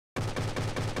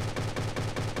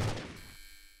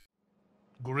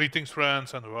Greetings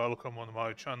friends and welcome on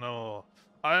my channel.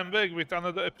 I am back with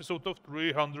another episode of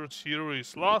 300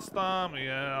 series. Last time,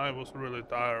 yeah, I was really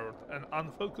tired and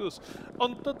unfocused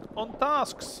on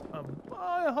tasks.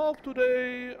 I hope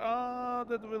today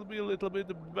that will be a little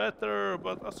bit better,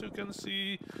 but as you can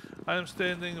see, I am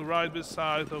standing right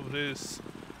beside of this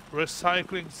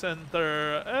recycling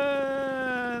center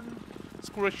and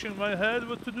scratching my head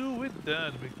what to do with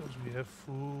that because we have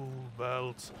full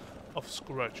belts of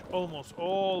scratch. Almost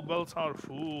all belts are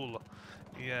full.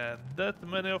 Yeah, that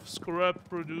many of scrap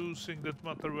producing that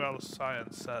material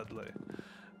science, sadly.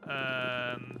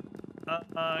 And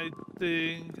I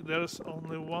think there's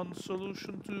only one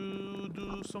solution to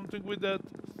do something with that,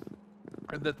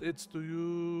 and that it's to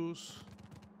use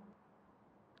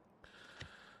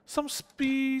some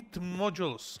speed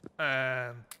modules.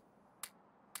 And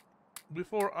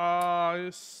before I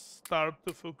start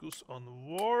to focus on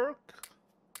work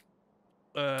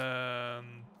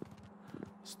and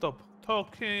stop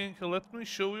talking, let me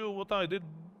show you what I did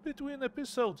between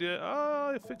episodes. Yeah,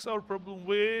 I fixed our problem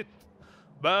with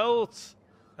belts,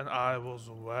 and I was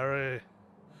very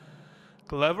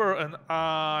clever, and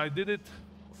I did it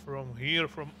from here,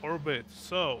 from orbit.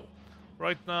 So,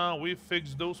 right now we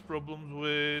fix those problems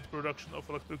with production of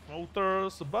electric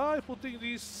motors by putting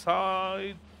these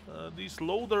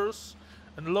loaders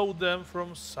and load them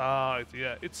from side.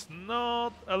 Yeah, it's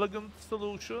not elegant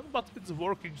solution, but it's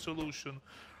working solution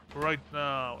right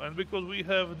now. And because we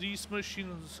have these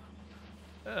machines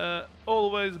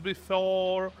always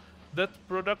before that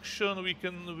production,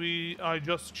 I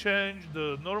just change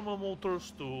the normal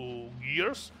motors to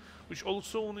gears, which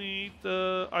also need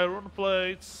iron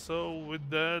plates. So with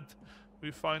that,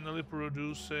 we finally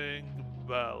producing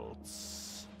belts.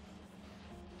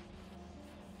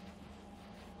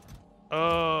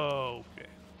 Okay.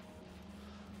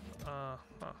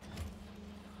 Uh-huh.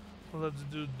 Let's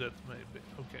do that maybe.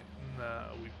 Okay, now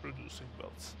we're producing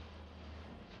belts.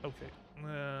 Okay,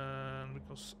 and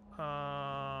because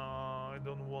I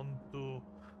don't want to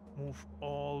move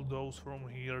all those from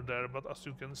here there, but as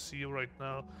you can see right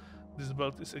now, this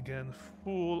belt is again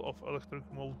full of electric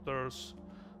motors.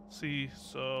 See,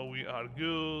 so we are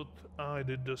good. I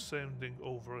did the same thing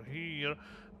over here,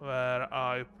 where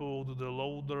I put the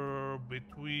loader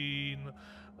between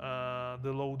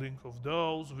the loading of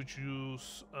those, which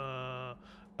use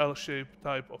L-shaped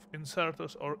type of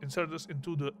inserters, or inserters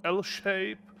into the L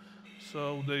shape.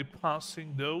 So they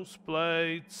passing those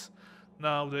plates.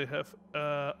 Now they have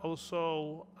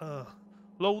also a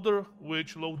loader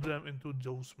which load them into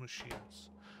those machines,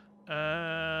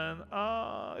 and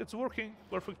it's working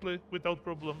perfectly without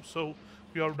problem. So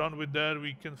we are done with that.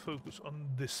 We can focus on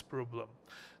this problem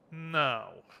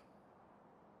now.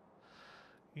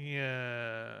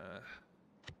 Yeah,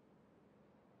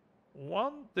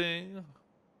 one thing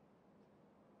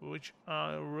which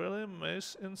I really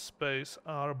miss in space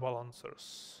are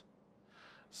balancers.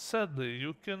 Sadly,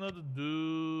 you cannot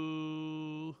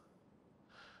do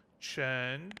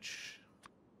change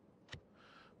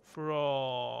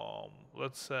from,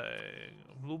 let's say,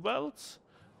 blue belts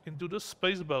into the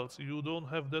space belts. You don't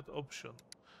have that option,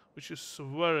 which is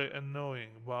very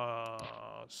annoying, but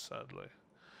sadly.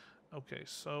 Okay,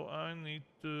 so I need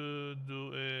to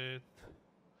do it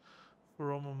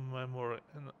from memory,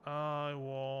 and I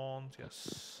want,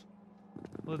 yes,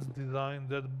 let's design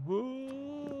that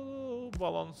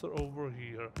balancer over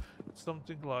here. It's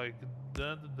something like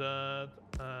that,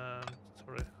 and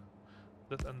sorry,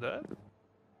 that and that.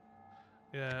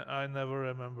 Yeah, I never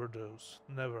remember those.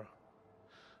 Never.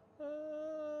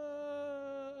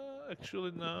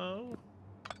 Actually, no.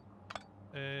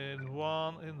 And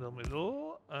one in the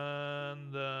middle,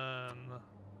 and then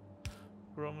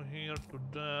from here to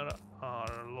there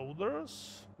are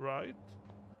loaders, right?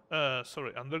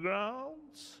 Sorry,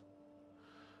 undergrounds.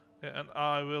 Yeah, and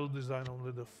I will design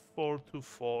only the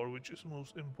 424, which is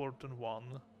most important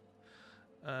one.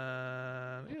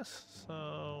 And yes,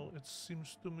 so it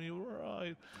seems to me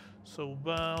right. So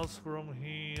bells from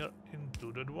here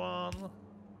into that one.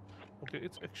 Okay,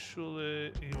 it's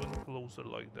actually even closer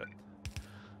like that.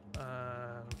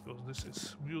 And because this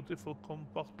is beautiful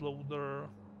compact loader.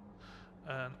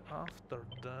 And after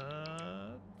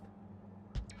that,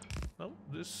 no,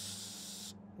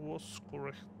 this was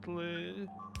correctly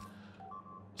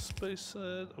spaced.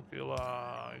 Okay,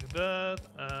 like that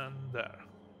and there.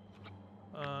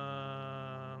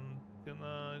 And can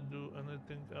I do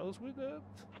anything else with that?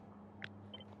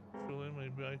 Actually,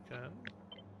 maybe I can.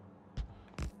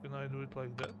 Can I do it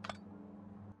like that?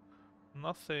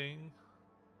 Nothing.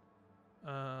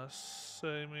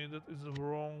 Say me that is the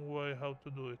wrong way how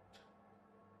to do it.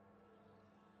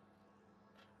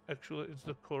 Actually, it's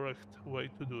the correct way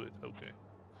to do it. Okay.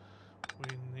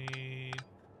 We need...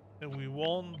 And we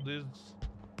want this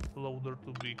loader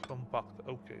to be compact.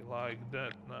 Okay, like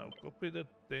that. Now, copy that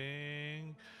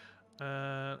thing.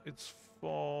 And it's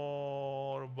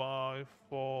 4 by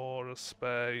 4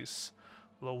 space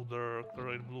loader,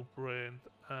 create blueprint,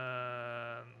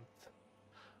 and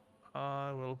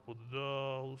I will put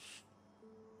those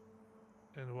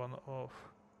in one of...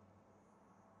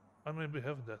 I maybe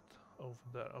have that over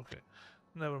there. Okay,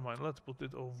 never mind. Let's put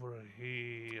it over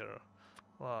here,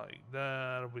 like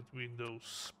there, between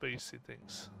those spacey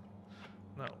things.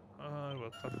 Now I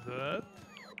will cut that,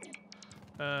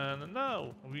 and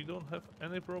now we don't have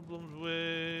any problems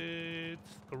with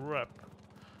scrap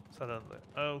suddenly.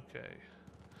 Okay,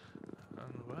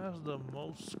 and where's the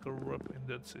most scrap in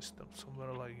that system?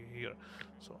 Somewhere like here.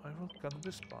 So I will cut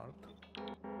this part,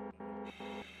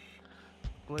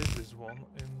 place this one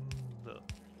in the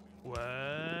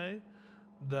way,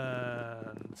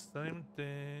 then same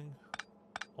thing,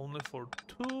 only for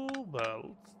 2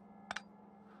 belts,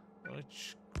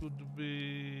 which could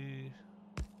be...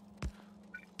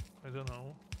 I don't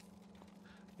know.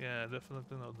 Yeah,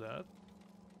 definitely not that.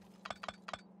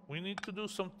 We need to do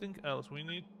something else. We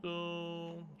need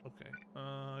to... Okay,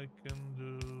 I can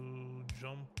do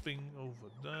jumping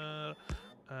over there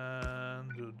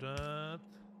and do that.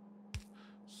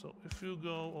 So if you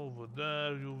go over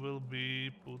there, you will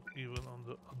be put even on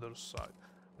the other side.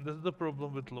 And that's the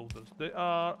problem with loaders. They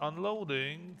are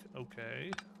unloading,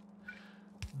 okay.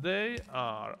 They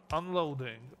are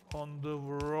unloading on the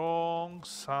wrong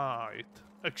side.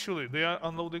 Actually, they are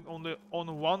unloading only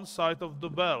on one side of the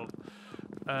belt.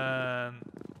 And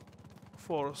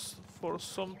for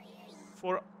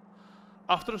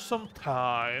after some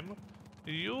time,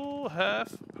 you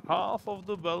have half of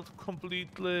the belt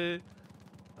completely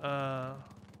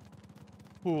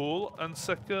full, and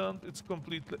second, it's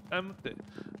completely empty.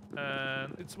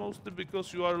 And it's mostly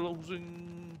because you are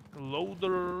losing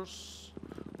loaders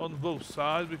on both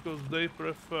sides, because they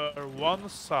prefer one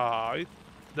side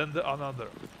than the another.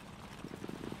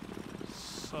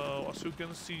 So as you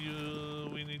can see,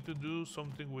 we need to do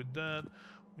something with that.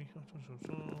 We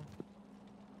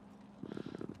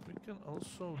can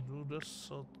also do this,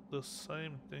 the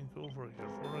same thing over here,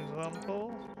 for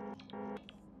example.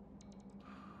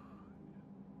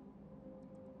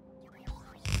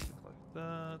 Like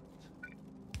that.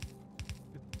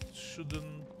 It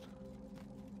shouldn't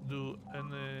do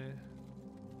any...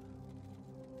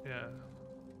 Yeah.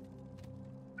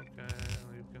 Okay,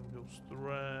 you can go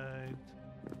straight.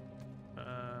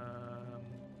 And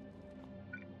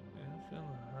you can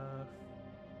have...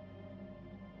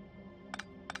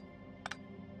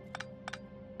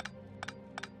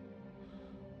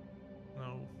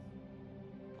 No.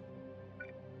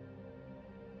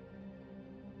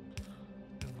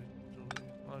 You need to do it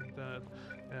like that.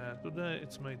 Yeah, today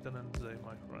it's maintenance day,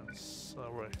 my friends.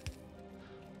 Sorry.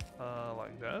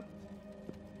 Like that.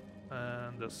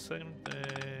 And the same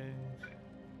thing.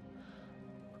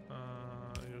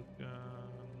 You can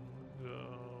go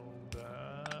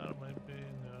there, maybe.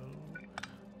 No.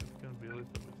 You can be a little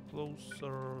bit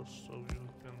closer, so you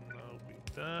can now be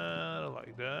there,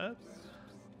 like that.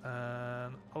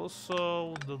 And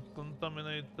also the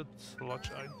contaminated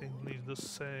sludge, I think, needs the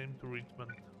same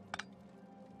treatment.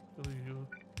 So you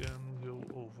can go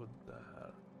over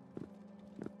there.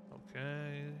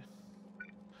 Okay.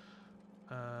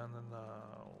 And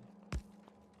now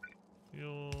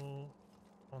you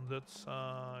on that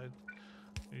side,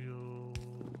 you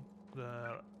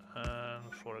there,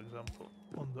 and for example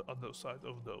on the other side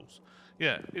of those.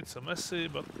 Yeah, it's a messy,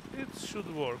 but it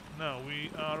should work. Now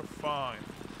we are fine.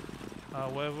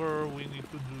 However, we need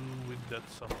to do with that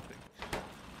something.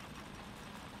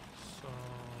 So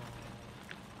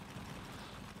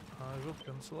I will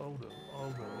cancel all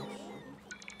those.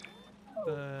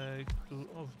 Take 2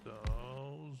 of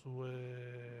those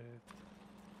with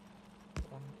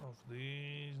 1 of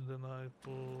these, then I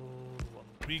put 1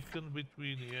 beacon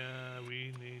between. Yeah,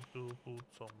 we need to put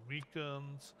some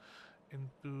beacons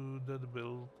into that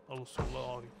build, also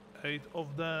like 8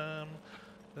 of them.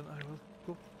 Then I will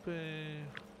copy...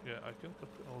 Yeah, I can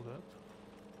copy all that,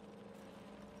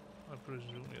 I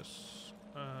presume, yes.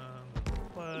 And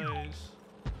place,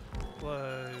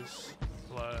 place,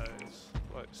 place,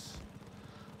 place.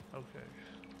 Okay.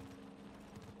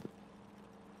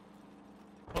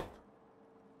 What?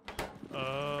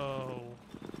 Oh.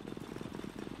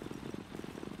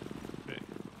 Okay.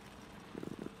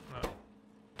 Now.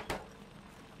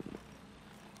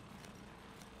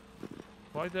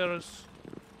 Why there is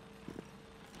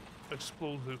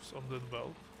explosives on that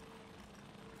belt?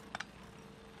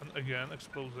 And again,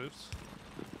 explosives.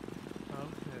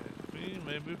 Okay, we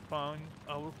maybe found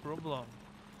our problem.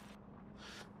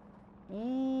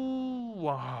 Ooh,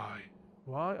 why?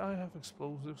 Why I have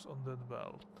explosives on that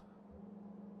belt?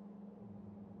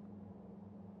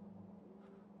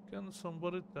 Can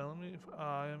somebody tell me if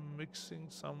I am mixing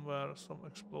somewhere some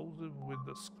explosive with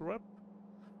the scrap?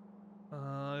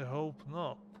 I hope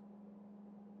not.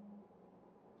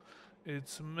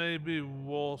 It's maybe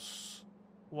was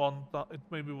it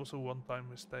maybe was a one-time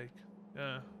mistake.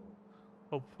 Yeah,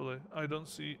 hopefully. I don't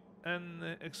see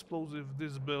any explosive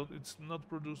this build. It's not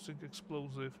producing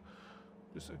explosive.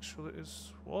 This actually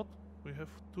is what? We have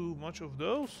too much of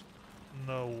those?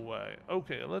 No way.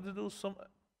 Okay, let's do some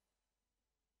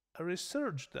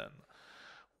research then.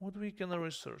 What we can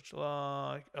research?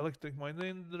 Like electric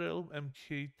mining drill,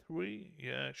 MK3?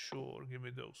 Yeah, sure, give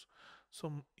me those.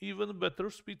 Some even better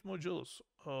speed modules.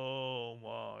 Oh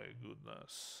my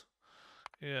goodness.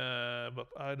 Yeah, but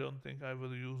I don't think I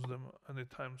will use them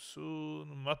anytime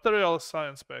soon. Material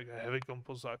science pack, heavy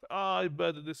composite. I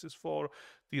bet this is for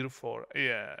tier 4.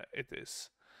 Yeah, it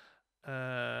is.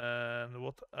 And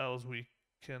what else we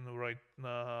can right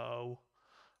now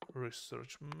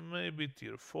research? Maybe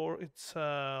tier 4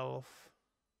 itself.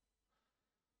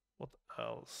 What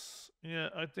else? Yeah,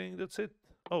 I think that's it.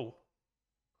 Oh,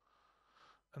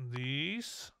 and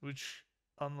these, which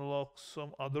unlock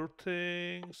some other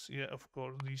things. Yeah, of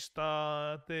course, these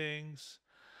things.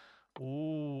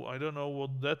 Ooh, I don't know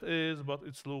what that is, but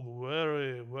it's look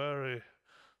very, very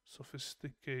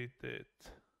sophisticated.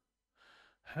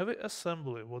 Heavy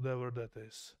assembly, whatever that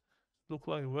is. Look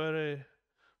like very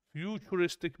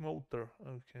futuristic motor.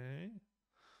 Okay.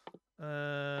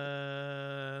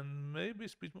 And maybe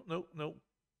speed. No, no.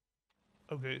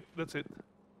 Okay, that's it.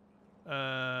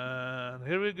 And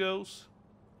here it goes.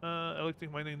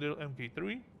 Electric mining drill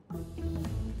MK3.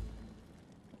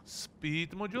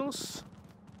 Speed modules.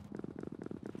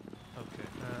 Okay.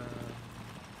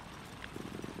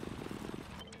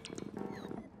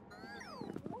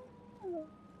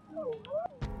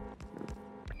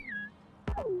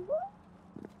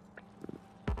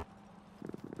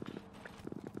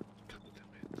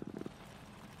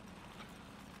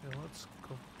 Yeah, let's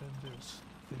copy this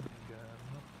thing again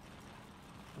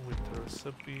with the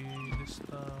recipe this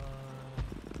time.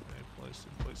 Okay, place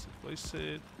it, place it, place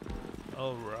it.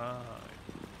 Alright.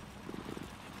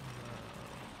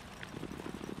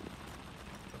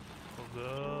 For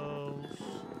those.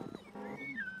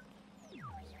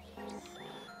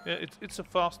 Yeah, it's a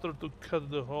faster to cut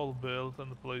the whole build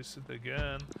and place it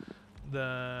again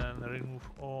than remove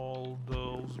all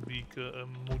those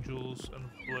beacon modules and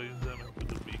place them into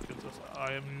the beacons as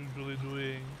I am usually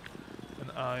doing.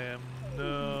 And I am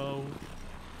no.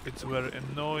 It's very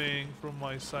annoying from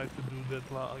my side to do that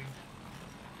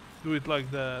do it like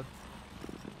that.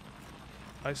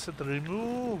 I said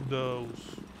remove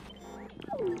those.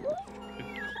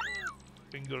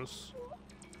 Fingers.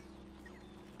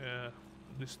 Yeah,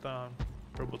 this time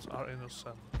robots are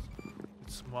innocent.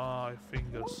 It's my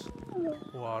fingers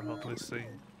who are not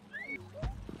listening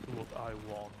to what I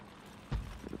want.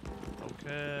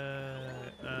 Okay,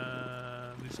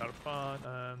 and these are fine,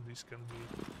 and these can be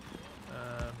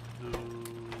and do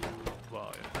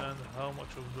buy. And how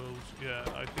much of those? Yeah,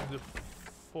 I think the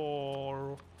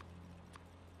 4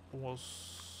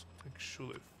 was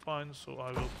actually fine, so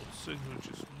I will put 6, which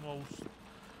is most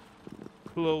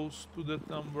close to that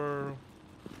number.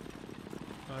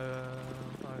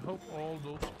 I hope all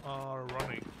those are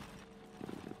running.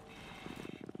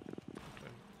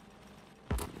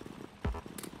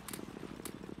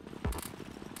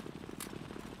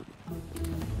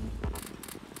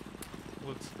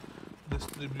 Let's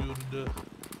distribute the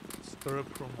scrap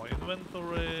from my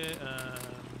inventory, and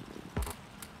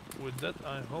with that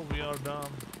I hope we are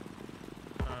done.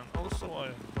 And also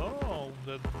I hope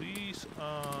that these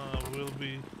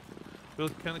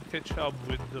can catch up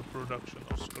with the production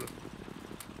of scrap.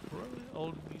 Really,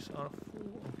 all these are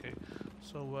full. Okay,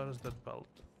 so where's that belt?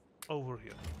 Over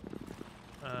here.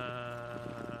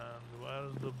 And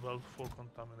where's the belt for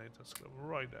contaminated scrap?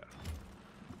 Right there.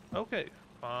 Okay,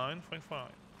 fine, fine,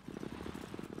 fine.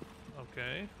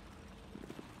 Okay.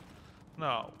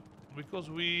 Now, because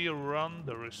we run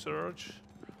the research,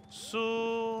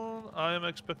 soon I am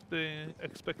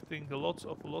expecting lots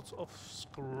of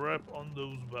scrap on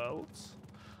those belts,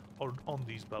 or on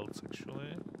these belts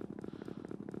actually.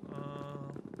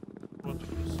 But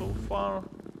so far,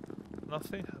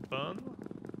 nothing happened.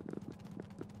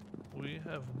 We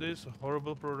have this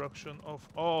horrible production of.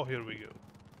 Oh, here we go.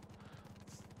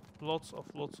 Lots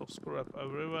of scrap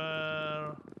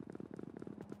everywhere.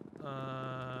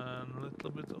 And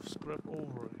little bit of scrap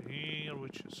over here,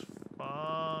 which is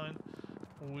fine.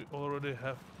 We already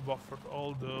have buffered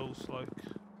all those like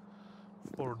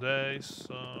 4 days,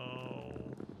 so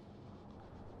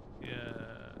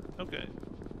yeah. Okay,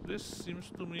 this seems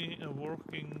to me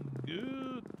working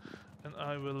good, and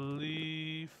I will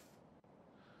leave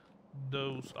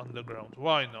those underground.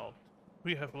 Why not?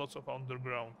 We have lots of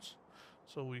undergrounds,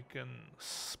 so we can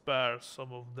spare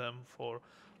some of them for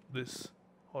this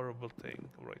horrible thing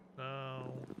right now.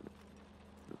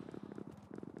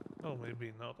 Oh,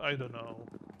 maybe not. I don't know.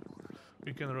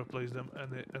 We can replace them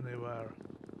anywhere,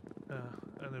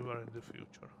 anywhere in the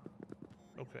future.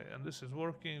 Okay, and this is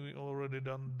working. We already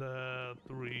done the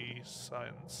 3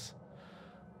 science,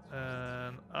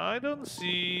 and I don't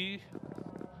see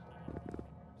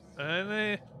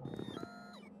any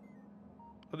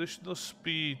additional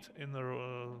speed in the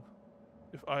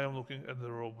if I am looking at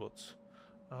the robots.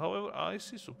 However, I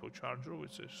see supercharger,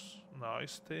 which is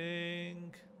nice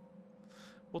thing.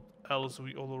 What else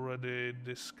we already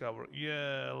discovered?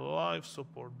 Yeah, life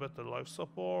support, better life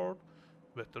support,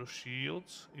 better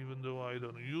shields, even though I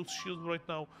don't use shields right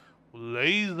now.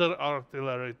 Laser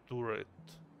artillery turret.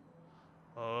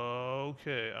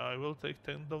 Okay, I will take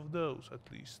 10 of those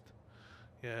at least.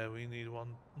 Yeah, we need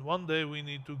one day we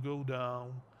need to go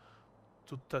down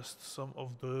to test some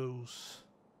of those.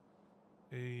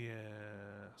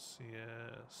 Yes,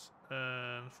 yes.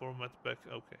 And format pack,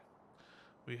 okay.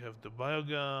 We have the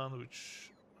biogun,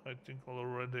 which I think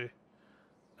already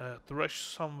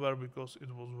trashed somewhere because it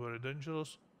was very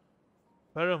dangerous.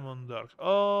 Pheromone dark.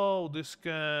 Oh, this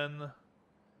can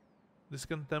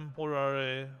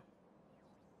temporarily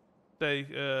take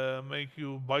make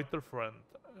you biter friend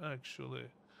actually.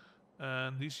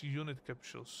 And these unit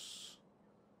capsules,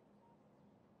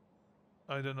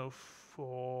 I don't know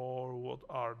for what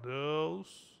are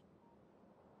those.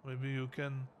 Maybe you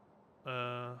can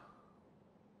uh,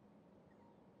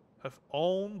 have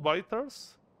own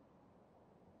biters.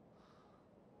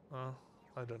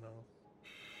 I don't know.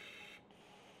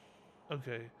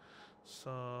 Okay,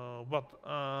 so but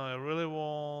I really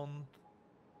want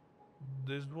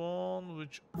this one,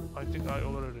 which I think I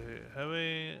already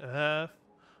have,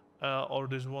 or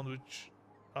this one which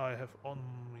I have on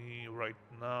me right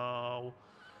now.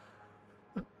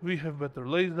 We have better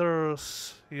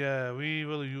lasers. Yeah, we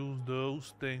will use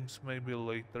those things maybe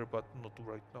later, but not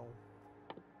right now.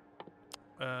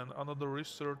 And another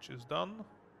research is done.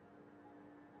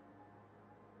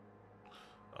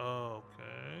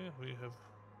 Okay, we have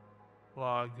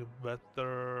like a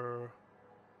better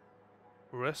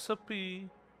recipe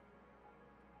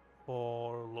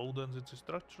for low density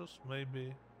structures,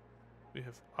 maybe. We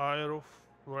have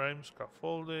airframe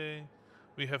scaffolding.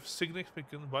 We have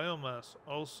significant biomass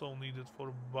also needed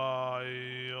for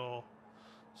bio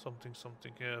something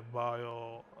something, yeah,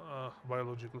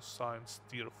 biological science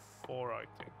tier 4, I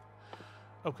think.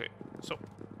 Okay, so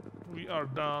we are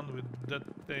done with that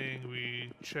thing.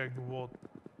 We check what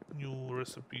new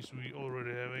recipes we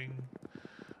already having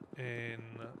in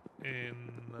in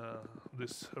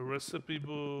this recipe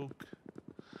book,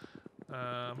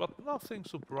 but nothing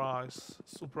surprise.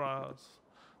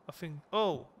 I think,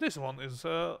 oh, this one is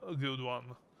a good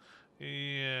one.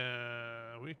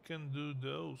 Yeah, we can do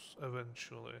those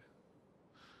eventually.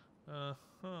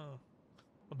 Uh-huh.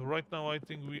 But right now I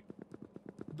think we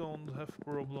don't have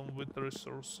problem with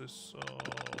resources, so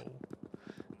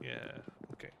yeah,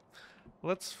 okay.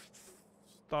 Let's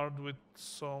start with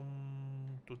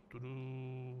some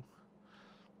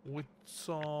with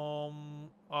some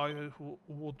I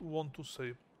would want to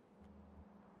say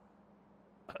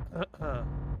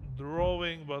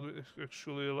drawing, but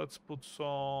actually let's put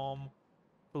some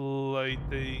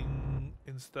plating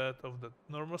instead of the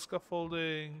normal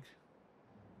scaffolding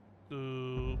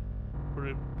to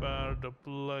prepare the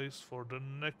place for the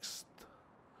next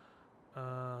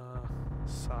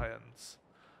science.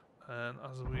 And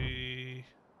as we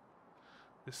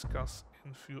discussed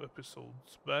in few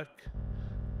episodes back,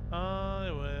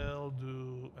 I will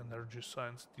do energy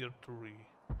science tier 3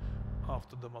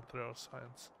 after the material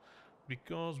science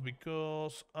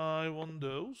because I want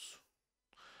those,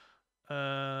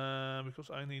 because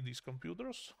I need these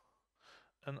computers,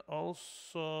 and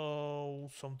also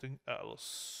something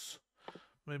else.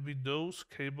 Maybe those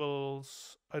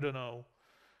cables, I don't know.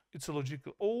 It's a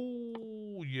logical.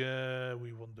 Oh, yeah,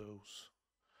 we want those.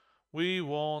 We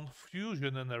want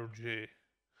fusion energy.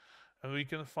 And we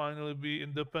can finally be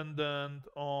independent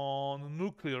on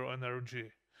nuclear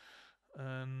energy.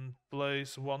 And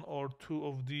place 1 or 2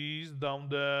 of these down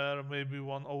there, maybe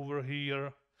one over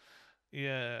here.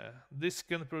 Yeah, this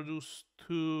can produce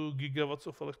 2 gigawatts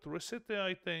of electricity,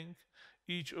 I think.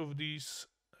 each of these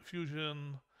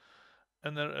fusion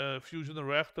and fusion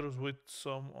reactors with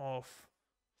some of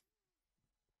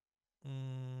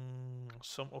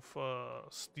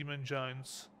steam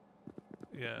engines.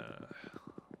 Yeah,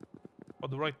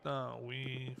 but right now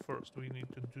we need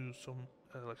to do some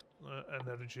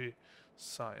energy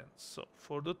science. So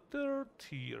for the third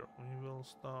tier, we will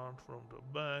start from the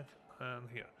back and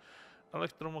here.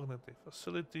 Electromagnetic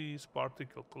facilities,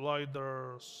 particle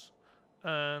colliders,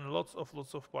 and lots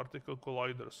of particle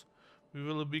colliders. We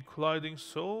will be colliding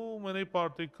so many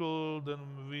particles that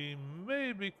we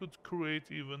maybe could create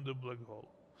even the black hole.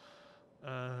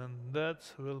 And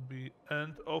that will be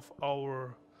end of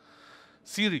our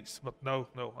series. But no,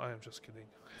 I am just kidding.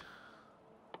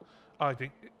 I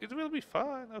think it will be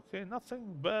fine. Okay,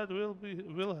 nothing bad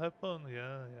will happen.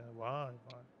 Yeah, why?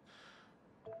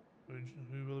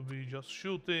 We will be just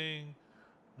shooting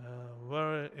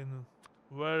where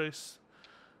is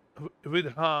with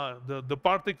high the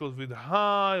particles with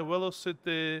high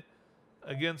velocity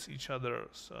against each other.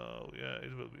 So yeah,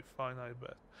 it will be fine, I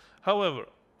bet. However,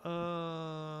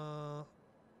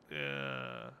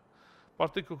 yeah,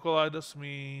 particle colliders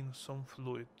mean some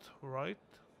fluid, right?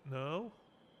 No.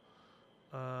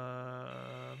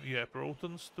 Yeah,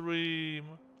 proton stream,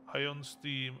 ion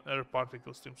stream, air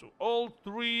particle stream. So all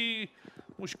three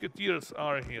musketeers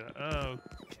are here.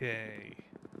 Okay.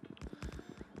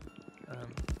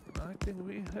 And I think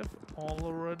we have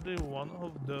already one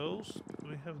of those.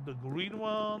 We have the green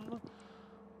one.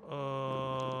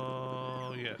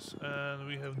 Yes, and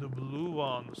we have the blue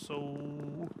one. So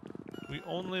we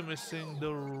only missing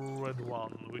the red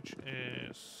one, which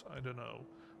is, I don't know,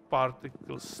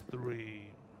 particle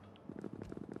stream.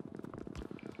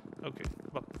 Okay,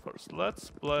 but first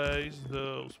let's place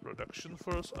those production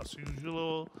first as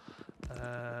usual,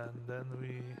 and then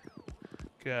we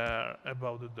care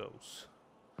about the dose.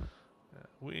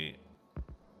 We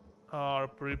are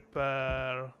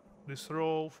prepare this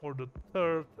row for the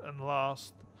third and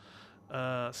last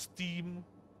steam,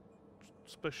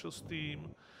 special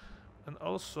steam, and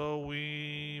also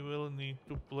we will need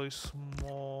to place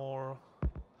more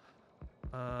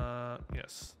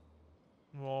yes,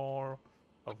 more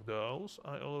of those.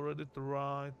 I already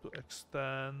tried to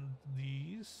extend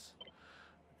these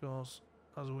because,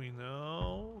 as we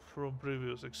know from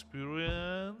previous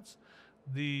experience,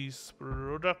 these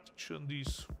what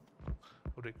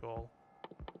they call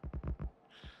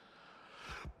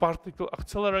particle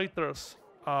accelerators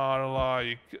are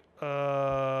like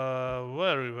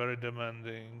very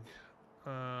demanding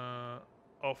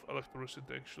of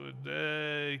electricity. Actually,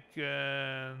 they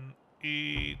can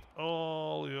eat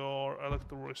all your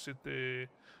electricity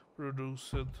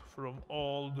produced from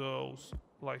all those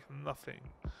like nothing.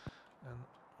 And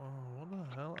what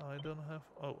the hell, I don't have.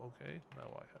 Oh, okay, now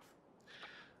I have.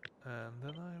 And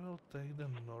then I will take the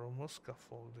normal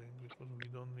scaffolding because we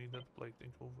don't need that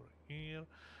plating over here,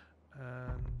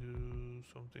 and do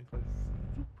something like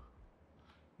zoop.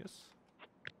 Yes,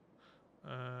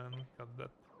 and cut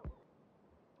that.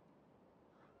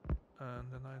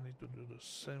 And then I need to do the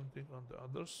same thing on the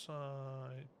other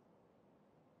side.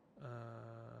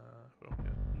 From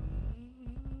here.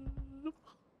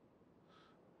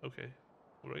 Okay,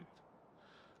 great.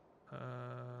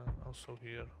 And also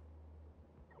here.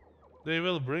 They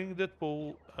will bring that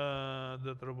pole,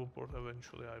 that roboport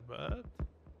eventually, I bet.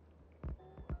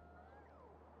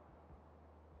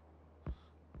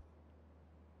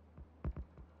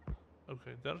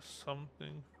 Okay, there's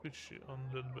something fishy on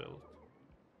that belt.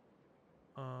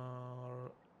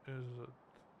 Or is it?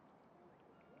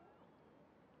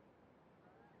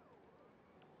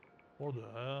 What the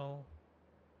hell?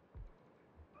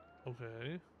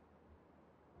 Okay.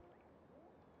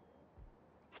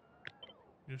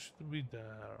 Used to be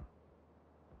there.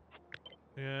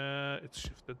 Yeah, it's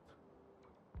shifted.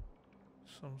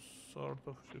 Some sort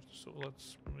of shift. So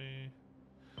let's me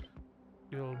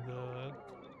kill that.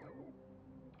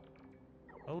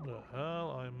 How the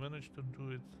hell I managed to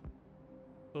do it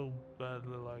so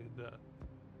badly like that?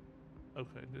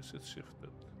 Okay, this is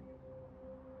shifted.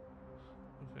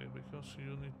 Okay, because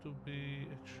you need to be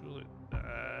actually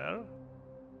there.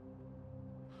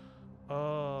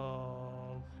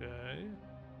 Okay.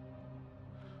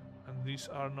 And these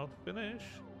are not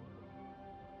finished.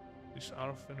 These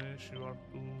are finished, you are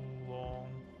too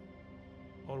long.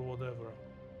 Or whatever.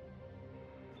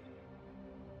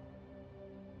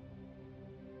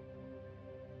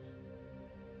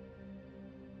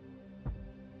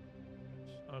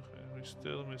 Okay, we're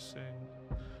still missing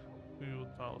few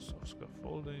tiles of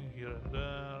scaffolding here and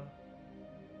there.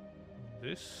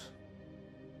 This.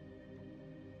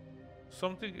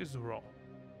 Something is wrong.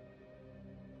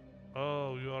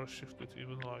 Oh, you are shifted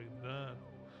even like that.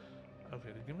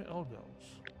 Okay, give me all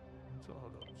those.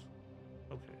 All those.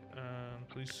 Okay, and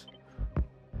please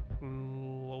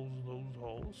close those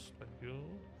holes. Thank you.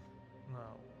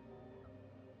 Now,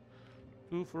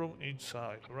 two from each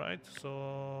side, right? So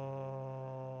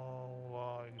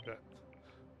like that.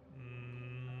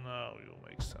 Now you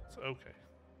make sense. Okay.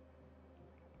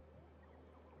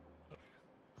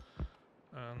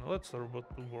 And let's robot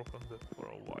to work on that for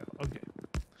a while. Okay.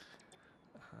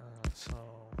 So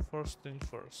first thing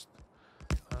first.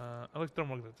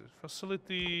 Electromagnetic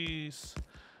facilities.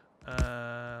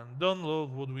 And don't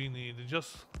look what we need.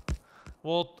 Just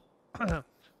what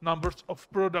numbers of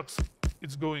products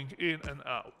it's going in and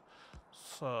out.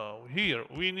 So here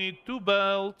we need 2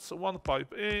 belts, 1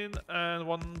 pipe in, and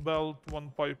 1 belt,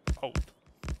 1 pipe out.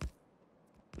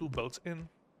 2 belts in,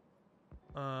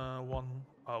 1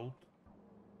 out.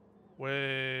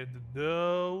 With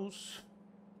those,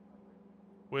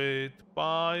 with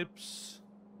pipes.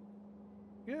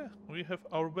 Yeah, we have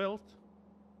our belt.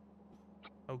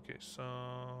 Okay,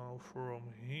 so from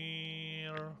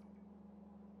here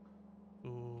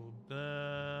to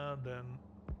there, then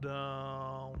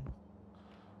down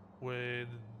with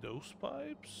those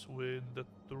pipes, with the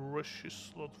trashy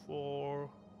slot for...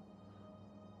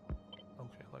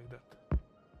 Okay, like that.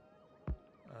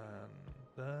 And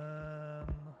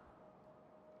then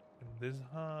in this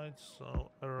height,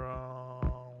 so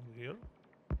around here.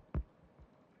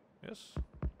 Yes?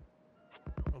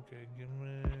 Okay, give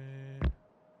me...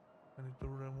 I need to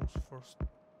remove first.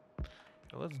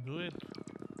 Okay, let's do it.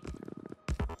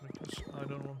 Because I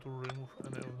don't want to remove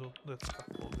any of that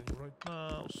scaffolding right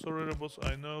now. Sorry robots,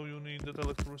 I know you need that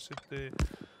electricity.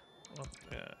 But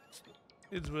yeah,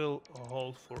 it will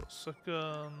hold for a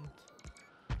second.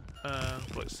 And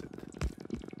place it.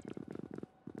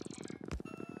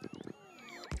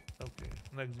 Okay,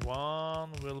 next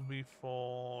one will be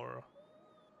for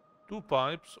 2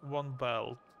 pipes, 1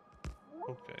 belt.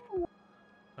 Okay.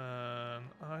 And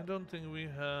I don't think we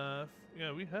have...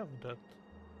 Yeah, we have that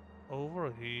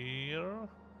over here.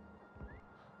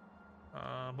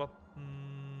 But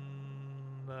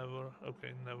never...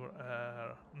 Okay,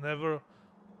 never...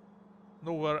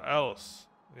 Nowhere else.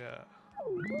 Yeah.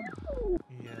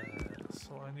 Yeah,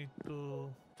 so I need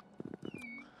to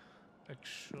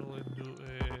actually do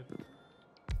it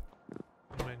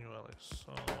manually.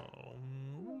 So...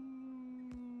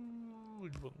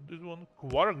 which one? This one?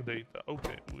 Quark data.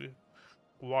 Okay,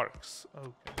 quarks.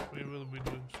 Okay, we will be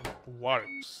doing some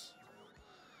quarks.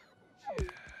 Yeah.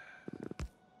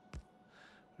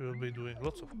 We will be doing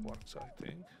lots of quarks, I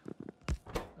think.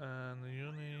 And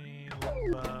you need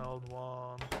 1 belt,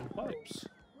 2 pipes.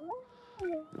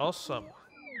 Awesome.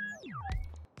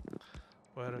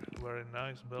 Very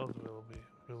nice belt will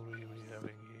we be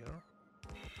having here.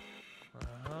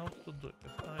 How to do it?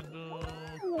 If I do,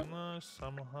 can I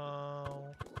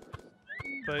somehow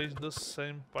paste the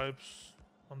same pipes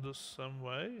on the same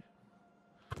way?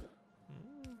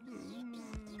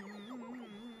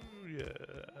 Yeah,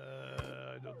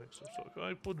 I don't think so. So if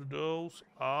I put those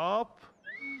up,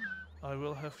 I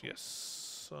will have, yes.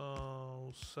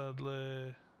 So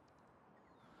sadly,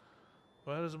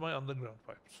 where is my underground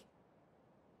pipes?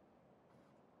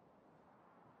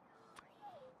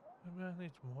 Maybe I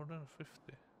need more than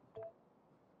 50.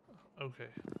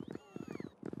 Okay.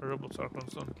 Robots are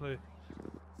constantly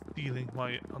stealing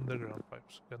my underground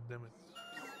pipes. God damn it.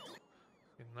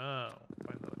 Okay, now,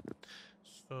 finally.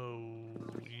 So,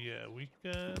 yeah, we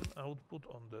can output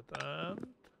on that end.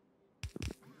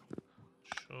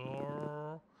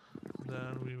 Sure.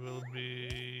 Then we will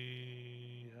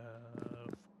be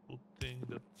putting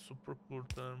that super cool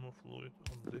thermofluid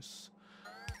on this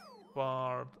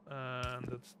part, and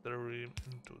that's the rim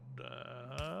into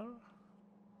there.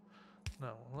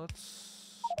 Now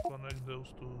let's connect those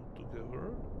two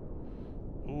together.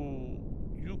 Oh,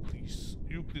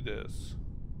 Euclides.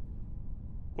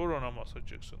 Corona mass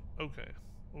ejection. Okay.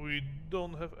 We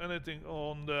don't have anything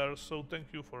on there, so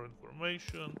thank you for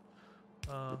information.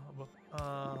 But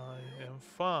I am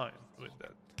fine with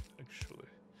that, actually.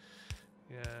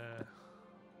 Yeah.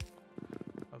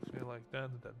 Okay, like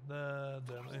that,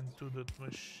 then into that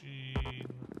machine.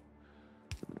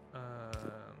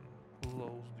 And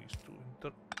close these two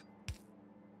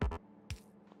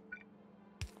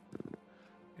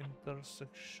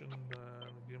intersection,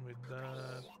 then give me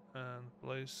that, and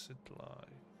place it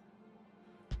like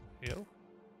here.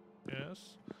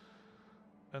 Yes.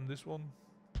 And this one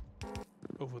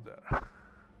over there.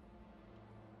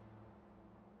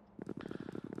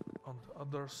 On the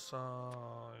other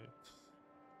side.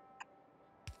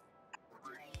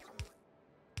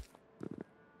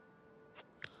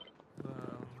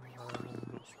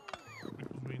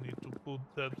 put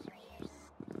that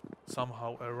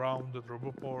somehow around the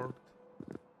turbo port.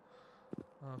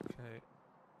 Okay.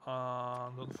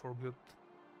 Don't forget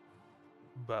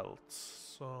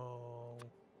belts. So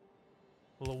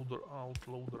loader out,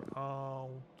 loader out.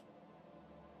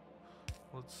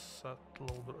 Let's set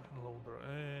loader in, loader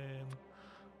in.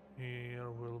 Here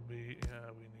will be,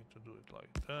 yeah, we need to do it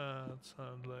like that,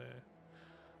 sadly.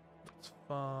 That's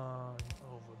fine.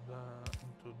 Over that,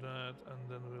 into that, and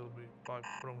then will be pipe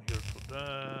from here to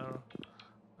there.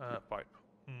 Pipe.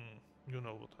 You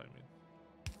know what I mean.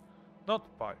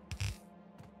 Not pipe.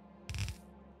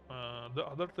 The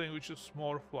other thing which is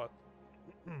more flat.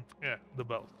 Yeah, the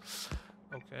belt.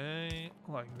 Okay,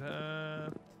 like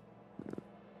that.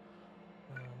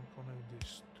 And connect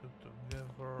these two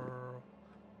together.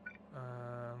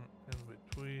 And in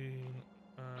between.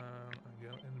 And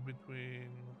again in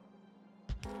between.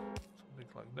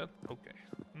 Something like that. Okay.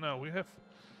 Now we have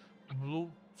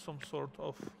blew some sort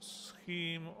of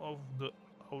scheme of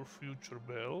our future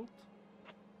belt.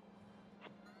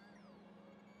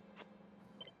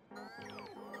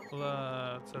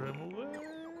 Let's remove it.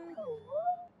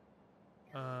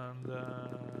 And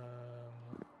then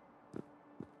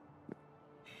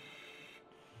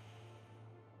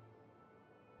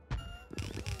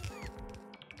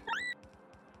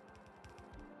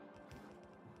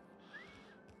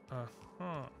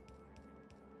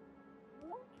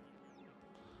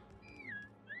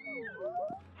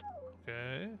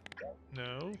okay.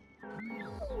 No.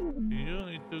 You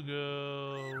need to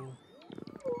go.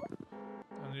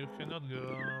 And you cannot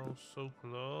go so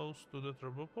close to the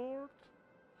turbo port.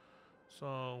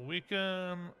 So we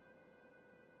can...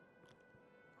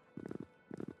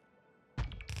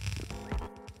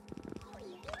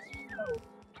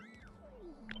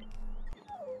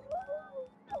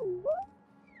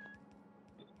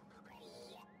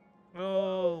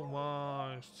 Oh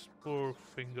my poor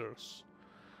fingers.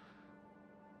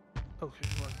 Okay,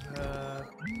 like that.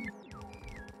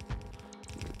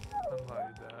 And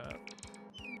like that.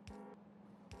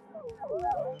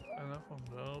 Enough of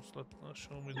those. Let's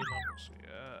show me the numbers.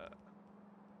 Yeah.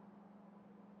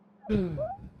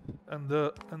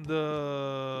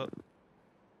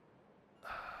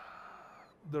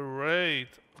 The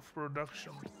rate of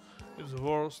production is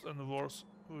worse and worse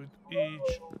with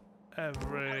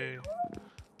every,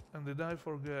 and did I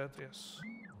forget? Yes,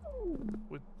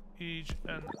 with each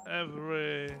and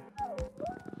every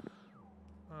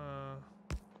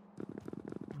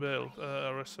build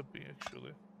recipe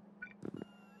actually.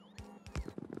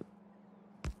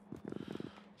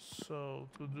 So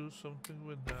to do something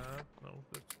with that, no,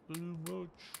 that's too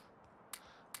much.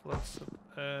 Let's set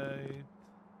 8.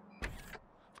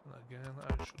 And again,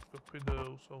 I should copy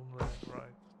those only,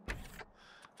 right?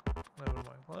 Never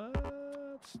mind.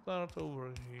 Let's start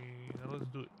over here. Let's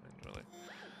do it manually.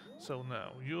 So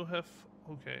now you have,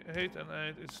 okay, 8 and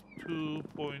 8 is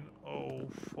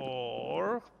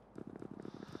 2.04.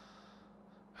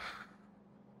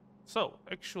 So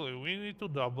actually, we need to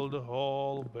double the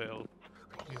whole build.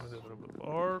 Give me the rubber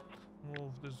part.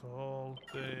 Move this whole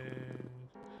thing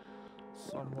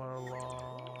somewhere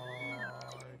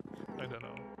like, I don't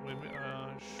know, maybe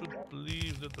I should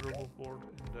leave the turbo port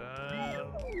in there.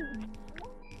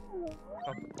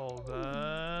 Cut all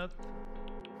that.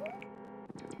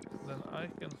 Then I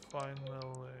can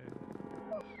finally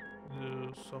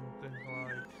do something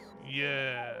like,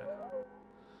 yeah.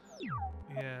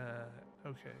 Yeah,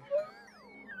 okay.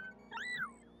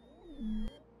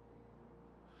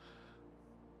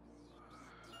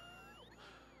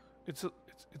 It's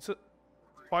a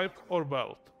pipe or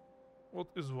belt. What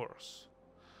is worse?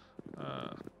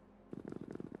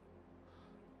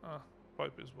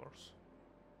 Pipe is worse.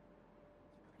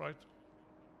 Right?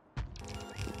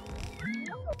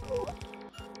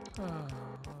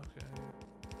 Okay.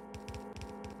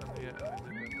 And yeah, I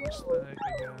did that mistake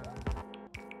again.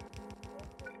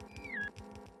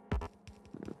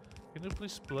 Can you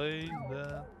please play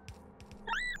that?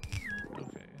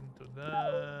 Okay, into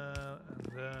that and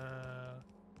that.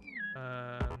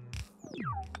 And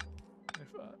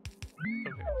if I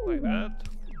like that.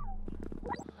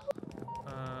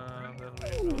 And then we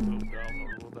will go down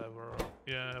or whatever.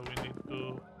 Yeah, we need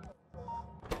to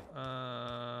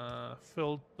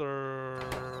filter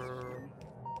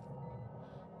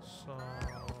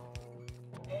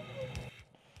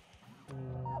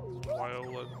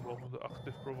violet box, the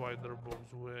active provider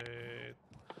box with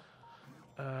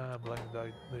blank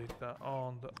data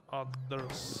on the other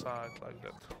side like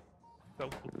that.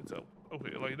 Output, it's out.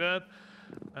 Okay, like that.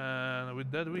 And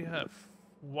with that we have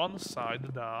one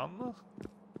side done.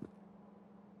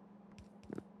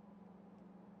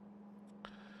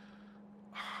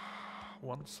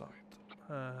 one side,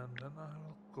 and then I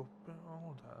will copy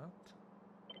all that,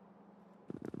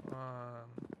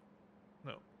 and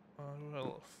no, I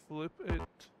will flip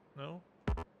it. No,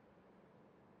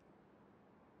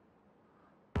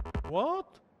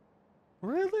 what?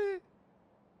 Really?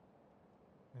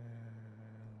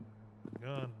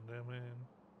 God damn it.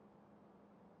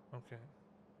 Okay.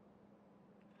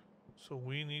 So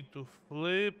we need to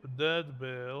flip that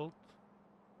belt.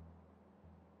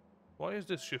 Why is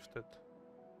this shifted?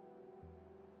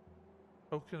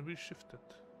 How can we shift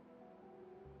it?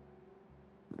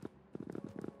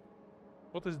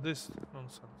 What is this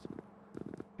nonsense?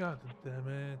 God damn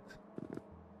it.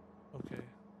 Okay.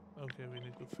 Okay, we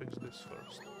need to fix this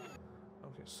first.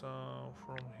 Okay, so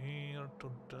from here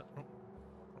to there. Oh,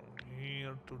 from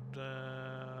here to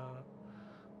there.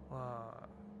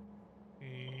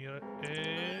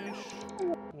 Here-ish.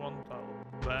 One tile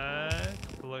back.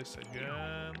 Place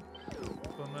again.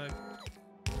 Connect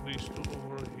these two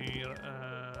over here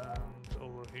and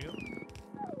over here.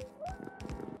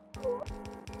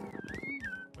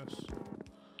 Yes.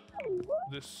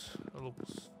 This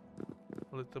looks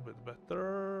a little bit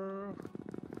better.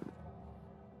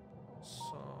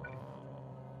 So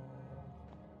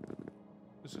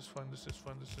this is fine, this is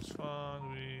fine, this is fine.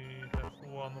 We have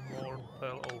one more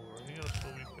tile over here, so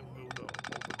we can go down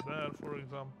over there, for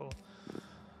example.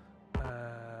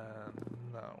 And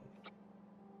now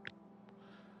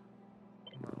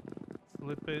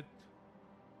flip it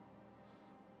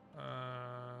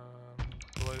and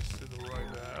place it right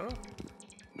there.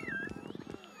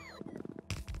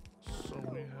 So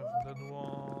we have that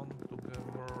one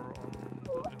together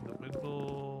in the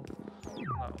middle.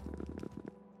 Now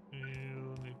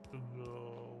you need to go.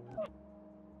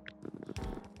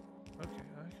 Okay,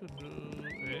 I could do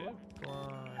it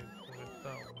like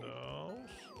without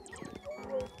those.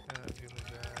 Give me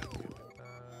that, give me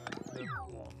that, that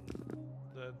one,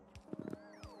 that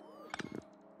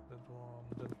one.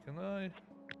 Then can I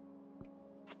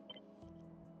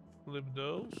flip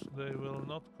those? They will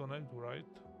not connect, right?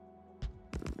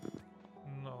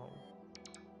 No.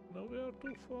 No, we are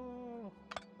too far.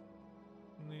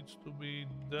 Needs to be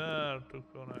there to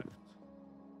connect.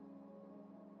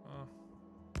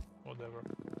 Whatever.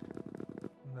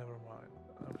 Never mind.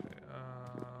 Okay,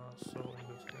 so in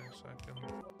this case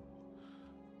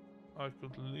I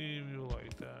could leave you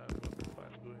like that, but if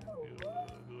I'm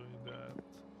doing that,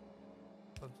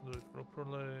 let's do it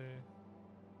properly.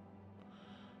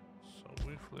 So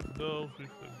we flip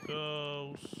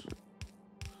those.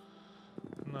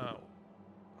 Now,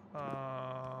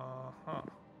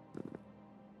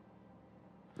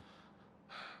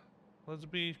 let's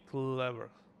be clever.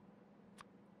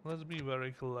 Let's be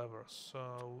very clever.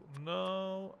 So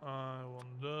no, I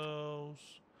want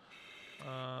those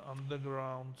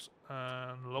undergrounds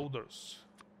and loaders.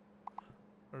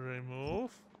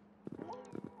 Remove.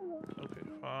 Okay,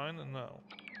 fine. Now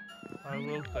I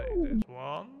will take this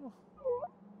one.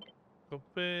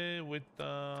 Copy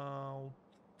without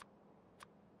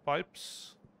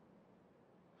pipes.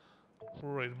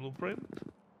 Create blueprint.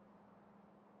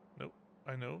 No,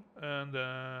 I know. And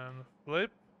then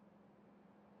flip.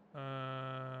 And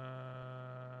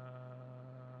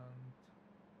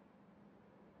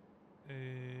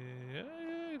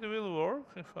yeah, it will work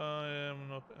if I am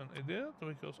not an idiot,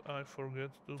 because I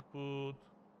forget to put.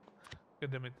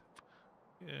 God damn it.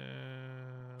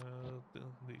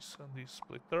 These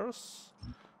splitters.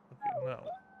 Okay, now.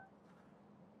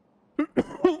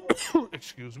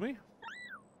 Excuse me.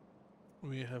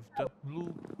 We have that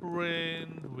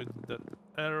blueprint with that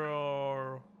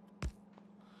error.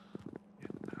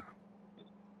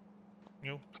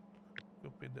 You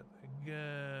copy that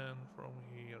again from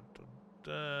here to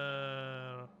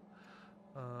there.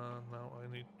 Now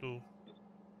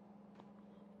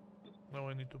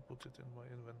I need to put it in my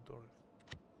inventory.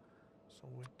 So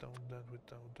without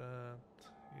that,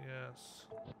 yes,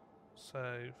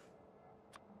 save.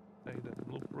 Take that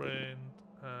blueprint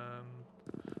and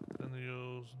then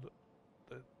use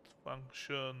that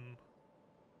function.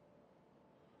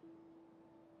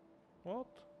 What?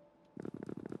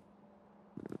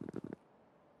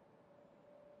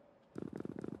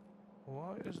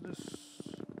 Why is this?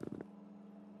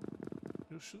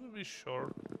 You shouldn't be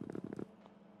short.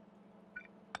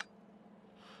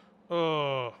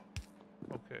 Oh,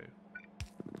 okay.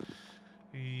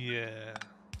 Yeah,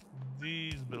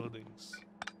 these buildings.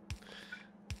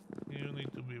 You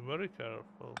need to be very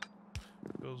careful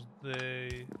because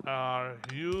they are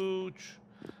huge,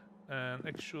 and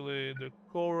actually the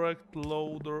correct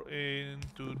loader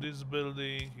into this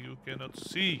building you cannot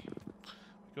see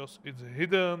because it's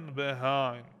hidden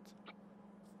behind.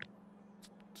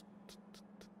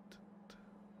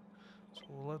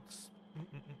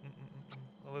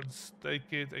 let's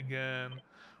take it again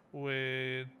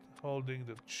with holding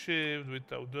the shift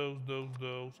without those,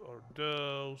 or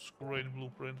those. Create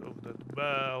blueprint of that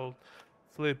belt.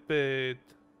 Flip it.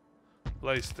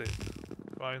 Placed it.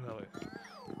 Finally.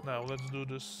 Now let's do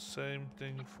the same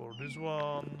thing for this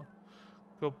one.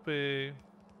 Copy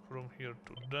from here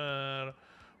to there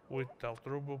without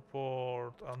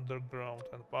roboport, underground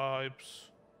and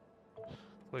pipes.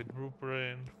 Plate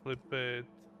blueprint, flip it,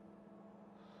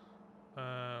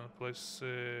 and place it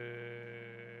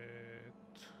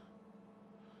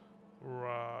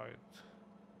right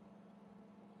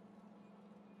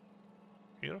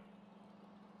here.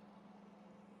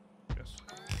 Yes.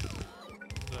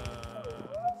 Then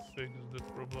fix the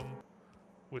problem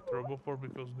with roboport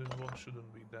because this one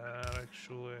shouldn't be there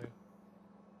actually.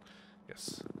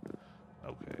 Yes.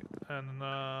 Okay. And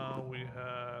now we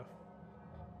have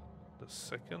the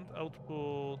second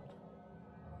output.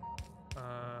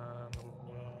 And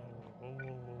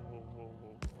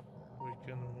we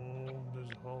can move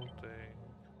this whole thing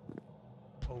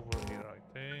over here, I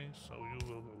think. So you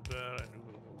will go there and you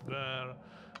will go there,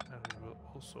 and we will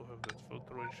also have that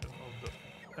filtration of the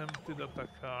empty data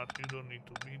card. You don't need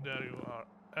to be there, you are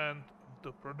end of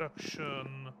the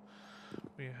production.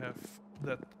 We have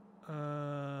that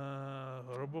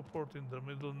roboport in the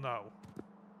middle now.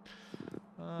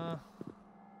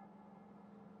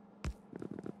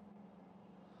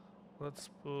 Let's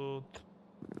put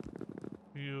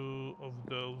few of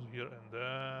those here and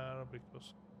there,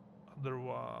 because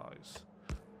otherwise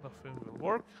nothing will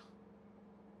work.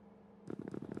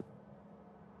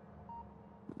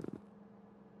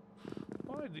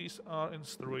 Why these are in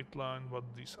straight line but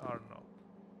these are not?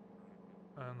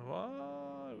 And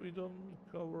why we don't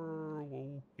cover?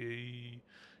 Okay,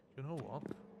 you know what?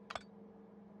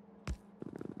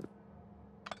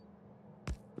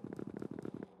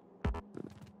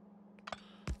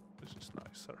 This is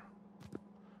nicer.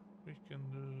 We can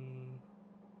do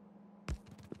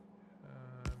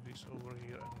this over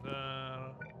here and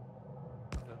there,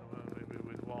 and then maybe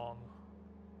with one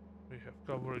we have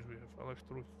coverage, we have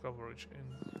electric coverage in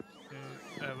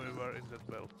everywhere in that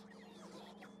belt.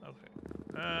 Okay,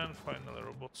 and finally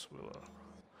robots will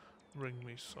bring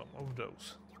me some of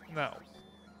those. Now,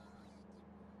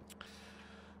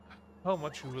 how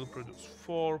much you will produce?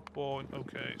 4 point.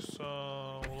 Okay,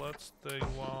 so let's take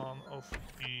one of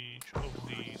each of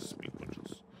these speed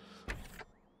punches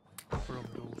from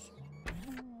those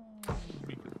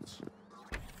beacons.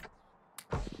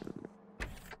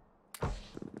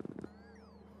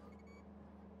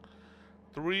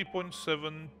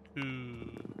 $3.72.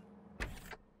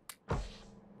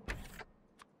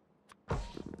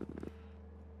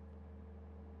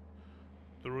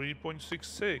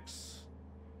 3.66,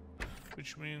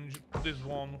 which means this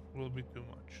one will be too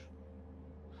much.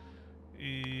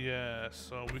 Yeah,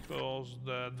 so because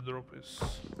that drop is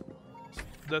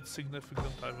that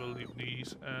significant, I will leave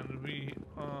these, and we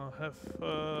have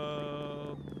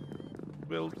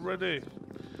build ready.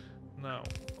 Now,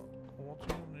 what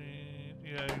you need?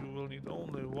 Yeah, you will need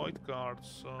only white cards,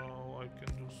 so I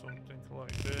can do something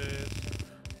like this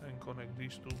and connect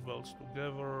these two belts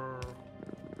together.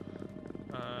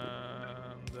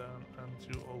 And then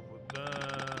you over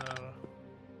there,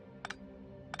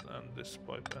 and this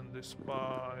pipe and this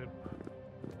pipe.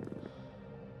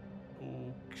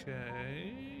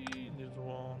 Okay, this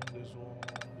one, this one,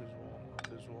 this one, and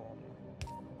this one,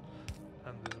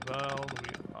 and this belt.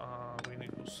 We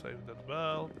need to save that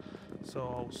belt.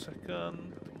 So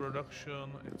second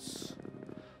production, it's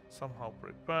somehow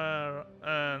prepare,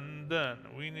 and then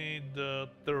we need the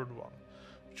third one,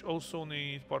 which also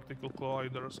need particle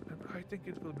colliders, and I think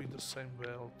it will be the same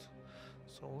belt.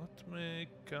 So let me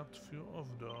cut few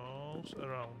of those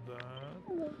around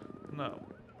that. Now,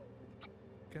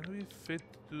 can we fit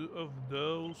 2 of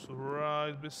those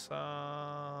right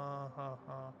beside?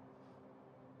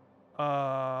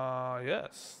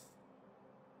 Yes.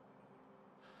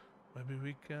 Maybe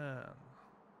we can.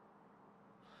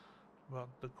 But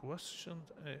the question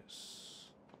is,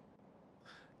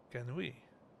 can we?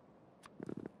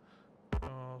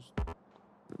 Because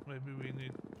maybe we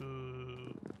need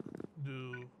to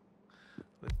do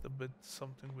a little bit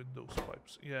something with those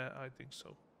pipes. Yeah, I think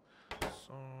so.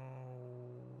 So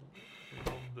we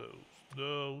want those.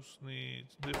 Those need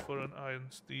different iron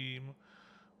steam,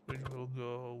 which will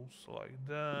go like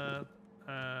that,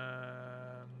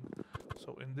 and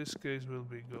so in this case will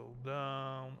be go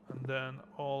down, and then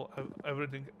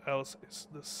everything else is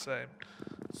the same.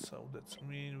 So that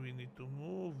means we need to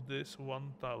move this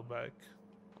one tile back.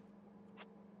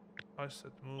 I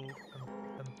said move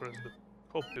and press the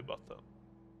copy button.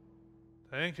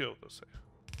 Thank you, autosave.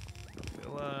 Okay,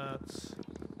 let's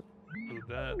do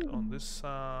that on this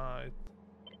side.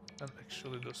 And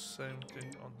actually the same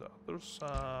thing on the other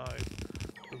side.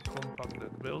 To compact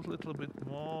that build a little bit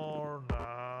more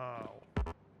now.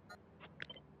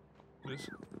 This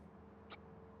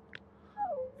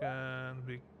can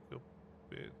be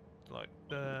copied like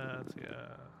that,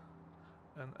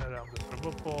 yeah. And around the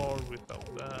turbo port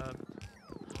without that.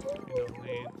 You don't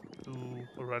need two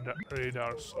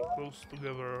radars so close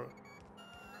together.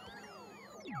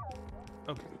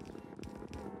 Okay.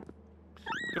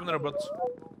 Come on, robots.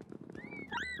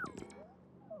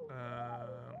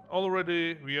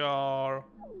 Already we are a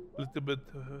little bit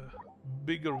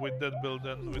bigger with that build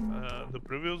than with the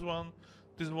previous one.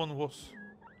 This one was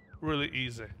really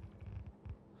easy.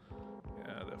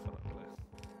 Yeah, definitely.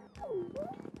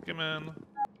 Come on.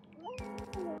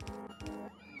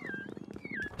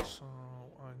 So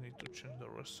I need to change the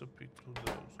recipe to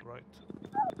those, right?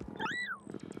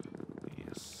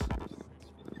 Yes.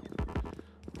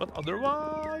 But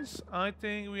otherwise, I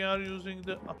think we are using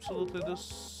absolutely the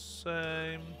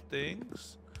same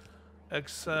things,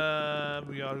 except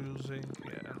we are using,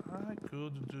 yeah, and I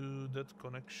could do that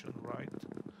connection, right?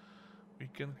 We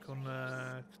can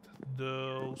connect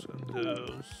those and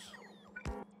those,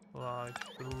 like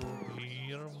through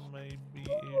here,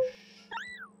 maybe-ish,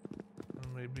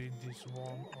 and maybe this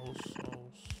one also.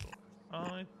 So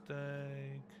I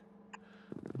take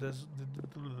this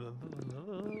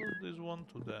one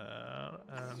to there,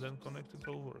 and then connect it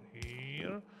over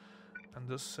here. And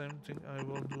the same thing I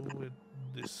will do with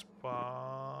this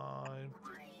pipe.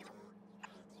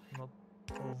 Not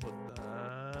over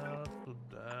there to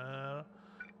there.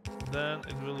 Then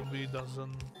it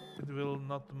will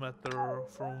not matter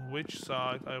from which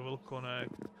side I will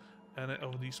connect any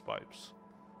of these pipes.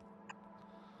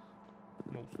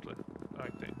 Mostly, I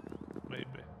think.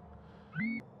 Maybe.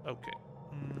 Okay.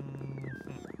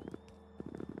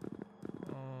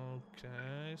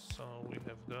 Okay, so we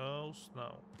have those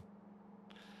now.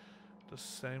 The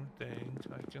same thing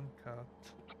I can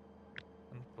cut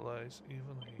and place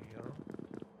even here,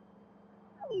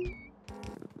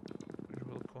 which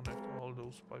will connect all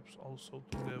those pipes also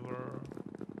together.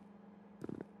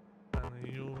 And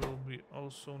you will be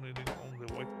also needing only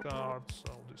white cards,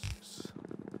 so this is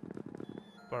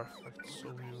perfect. So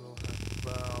we will have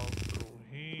valve through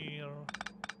here,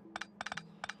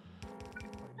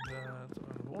 like that.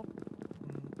 And what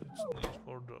it's need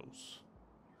for those?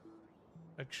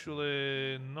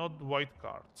 Actually, not white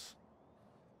cards.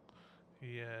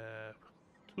 Yeah,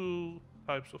 two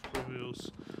types of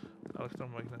previous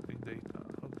electromagnetic data.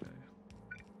 Okay,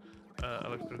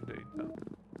 electric data.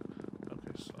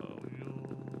 Okay, so you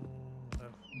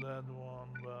have that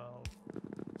one. Well,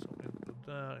 so into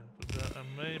there, and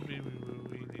maybe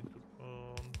we need to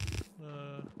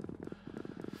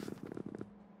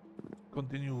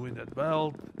continue with that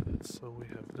belt. So we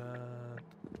have that.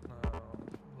 Now,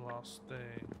 last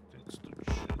thing is to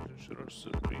change the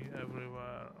recipe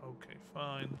everywhere. Okay,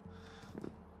 fine.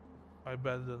 I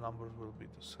bet the numbers will be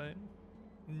the same.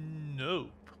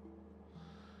 Nope.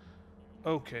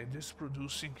 Okay, this is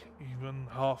producing even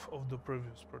half of the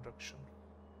previous production.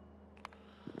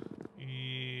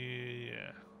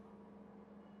 Yeah.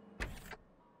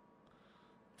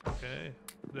 Okay,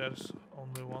 there's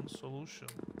only one solution.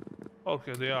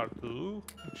 Okay, there are two,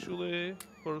 actually.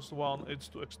 First one is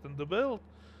to extend the build.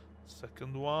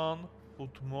 Second one,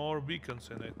 put more beacons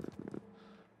in it.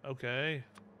 Okay.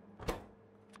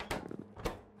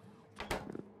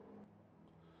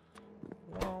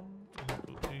 One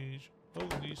into each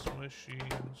of these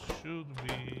machines should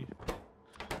be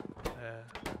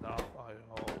enough, I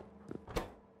hope.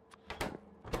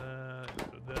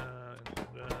 Into that,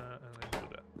 and into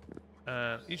that.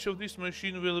 And each of these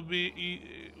machines will be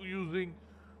using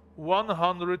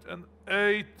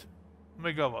 108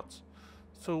 megawatts.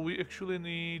 So we actually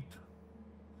need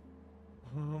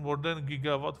more than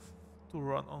gigawatt to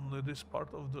run only this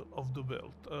part of the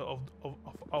build of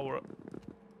our.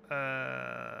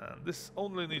 This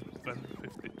only needs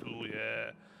 52,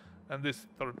 yeah, and this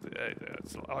 38.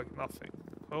 It's like nothing.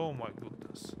 Oh my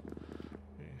goodness,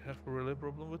 we have a really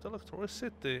problem with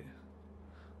electricity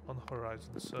on the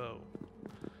horizon. So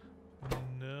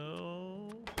no.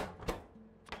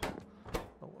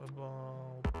 How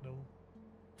about no?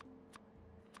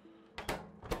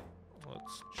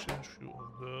 Let's change few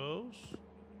of those.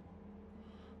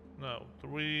 No,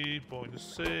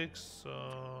 3.6.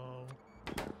 So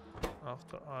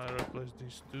after I replace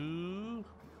these two,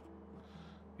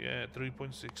 yeah,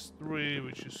 3.63,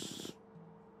 which is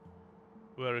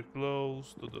very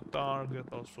close to the target.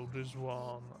 Also this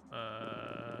one,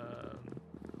 and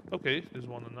Okay, this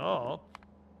one not.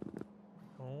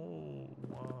 Oh,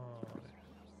 why?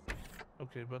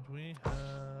 Okay, but we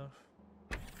have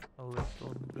a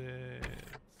little bit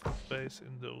space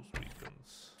in those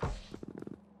beacons,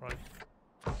 right?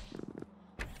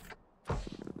 So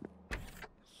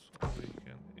we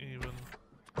can even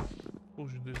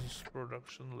push this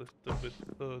production a little bit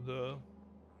further.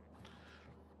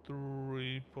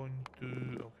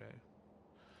 3.2, okay.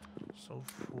 So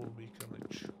full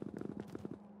beaconage.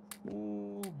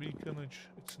 Full beaconage,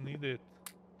 it's needed.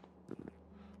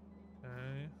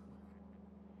 Okay.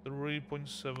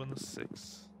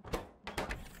 3.76.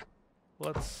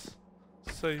 Let's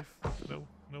save. No,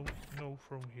 no, no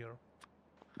from here.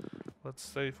 Let's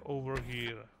save over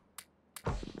here.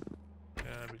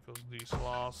 Yeah, because these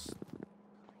last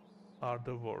are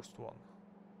the worst one.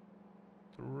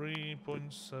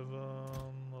 3.7.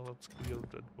 Let's clear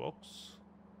that box.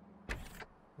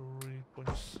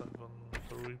 3.7,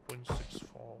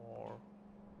 3.64,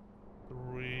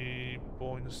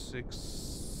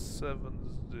 3.670.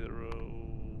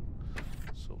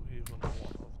 So even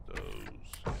one of those,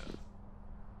 yeah.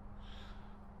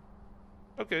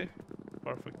 Okay,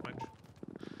 perfect match.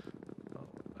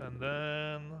 And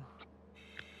then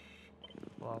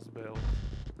last build.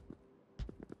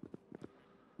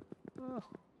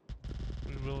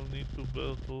 We will need to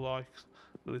build like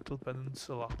a little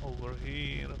peninsula over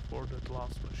here for that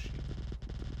last machine.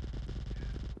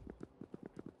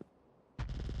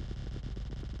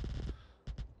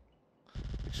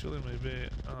 Actually, maybe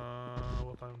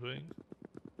what I'm doing,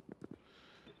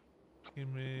 give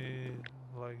me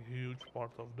like huge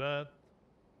part of that.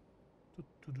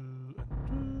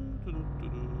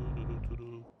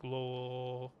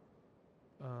 Glow.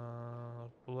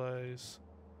 Place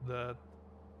that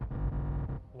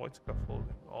white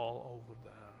scaffolding all over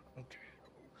there. Okay,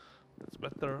 that's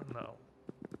better now.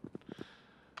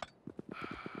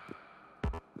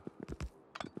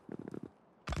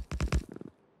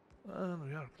 And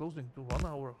we are closing to 1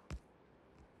 hour.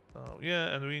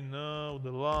 Yeah, and we know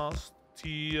the last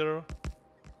tier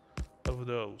of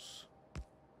those.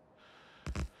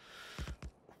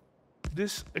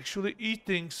 This actually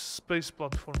eating space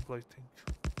platform plating.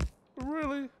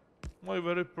 Really? My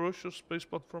very precious space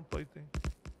platform plating.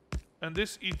 And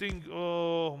this eating,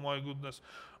 oh my goodness.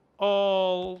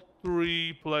 All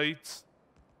 3 plates.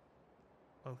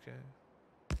 Okay.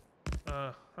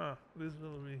 This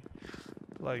will be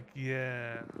like,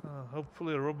 yeah.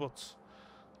 Hopefully robots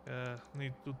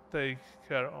need to take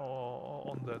care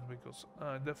on that, because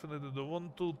I definitely don't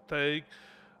want to take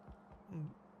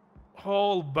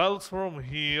whole belts from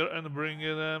here and bring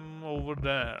them over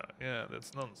there. Yeah,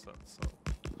 that's nonsense. So,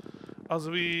 as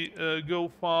we go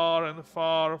far and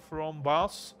far from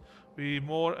bus, we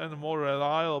more and more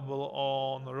reliable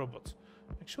on robots.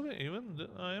 Actually, even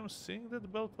I am seeing that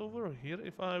belt over here.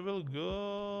 If I will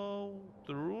go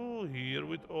through here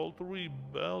with all 3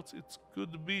 belts, it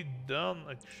could be done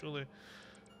actually.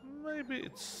 Maybe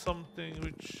it's something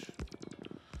which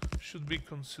should be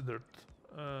considered.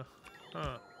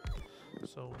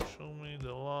 So show me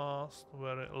the last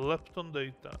very lepton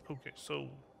data. Okay, so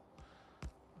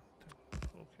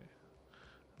okay,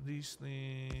 this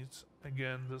needs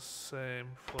again the same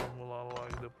formula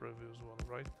like the previous one,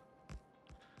 right?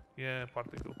 Yeah,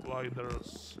 particle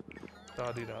colliders,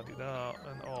 da di da di da,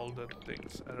 and all the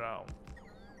things around.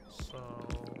 So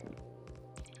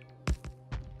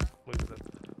look at that.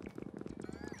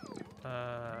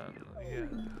 And yeah.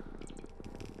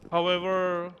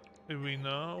 However, if we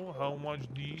know how much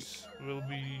these will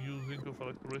be using of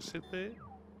electricity,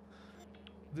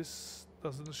 this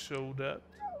doesn't show that,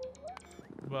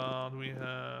 but we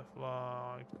have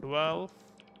like 12,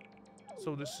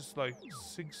 so this is like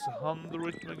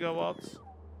 600 megawatts,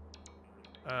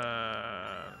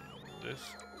 and this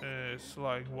is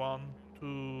like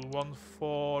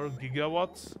 1.14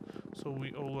 gigawatts, so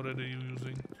we already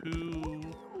using 2,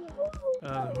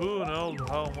 and who knows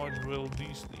how much will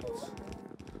these need.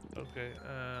 Okay,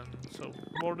 and so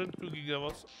more than 2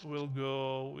 gigawatts will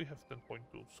go. We have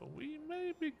 10.2, so we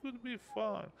maybe could be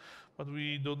fine, but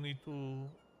we don't need to.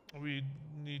 We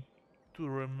need to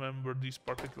remember these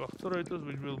particle accelerators,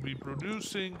 which will be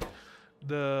producing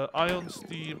the ion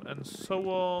steam and so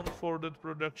on for that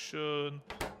production,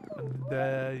 and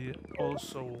they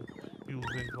also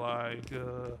using like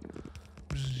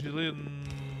bazillion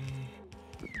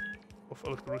of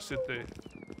electricity.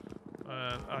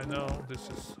 And I know this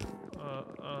is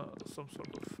some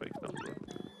sort of fake number.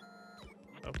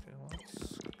 Okay,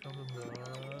 let's come to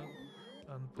that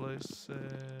and place it.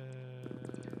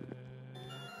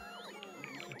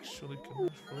 Actually, can I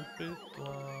flip it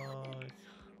like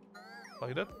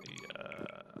Like that?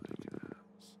 Yeah.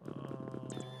 So,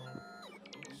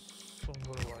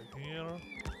 somewhere right here.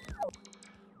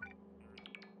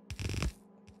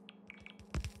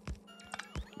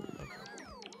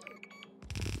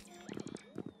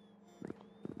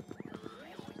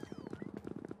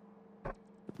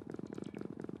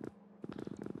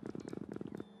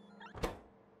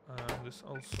 And this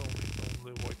also needs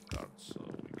only white cards, so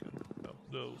we can have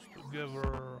those together.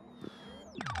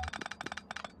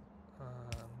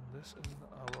 And this is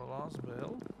our last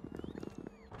bill.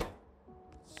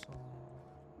 So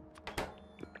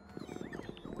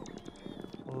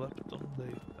Lepton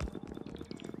data.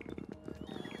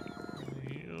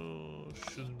 You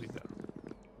should be there.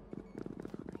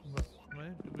 But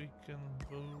maybe we can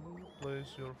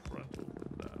place your friend over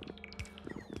there.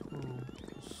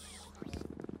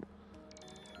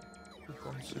 To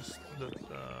consist that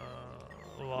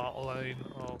line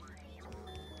of,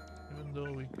 even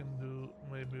though we can do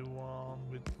maybe one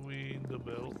between the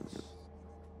belts.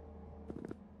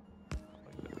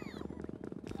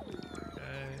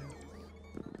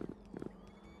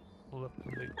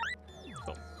 Okay.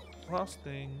 So, last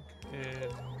thing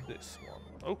is this one.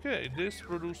 Okay, this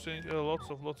producing lots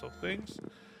of things.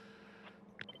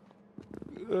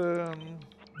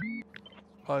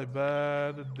 I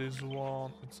bet this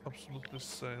one it's absolutely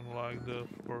same like the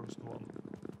first one,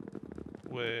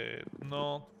 with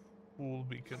not full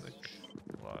beaconage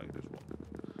like this one.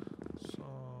 So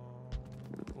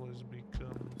police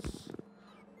beacons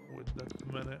with that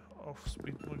many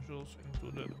off-speed modules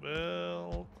into that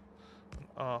belt. And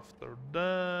after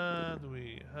that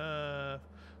we have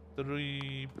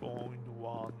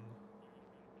 3.1.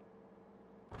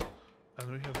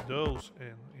 And we have those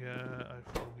in. Yeah, I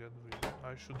forget.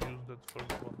 I should use that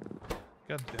first one.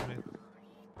 God damn it.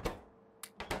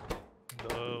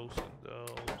 Those and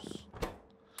those.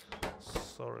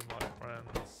 Sorry, my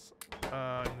friends.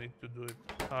 I need to do it.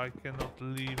 I cannot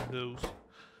leave those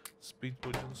speed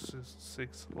modules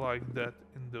 6 like that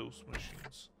in those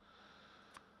machines.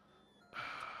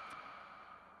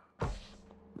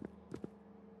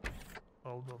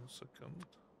 Hold on a second.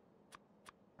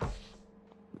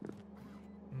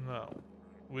 Now,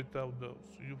 without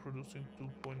those, you're producing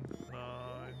 2.9.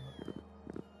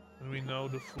 And we know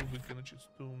the full beaconage is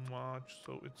too much,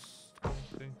 so it's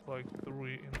something like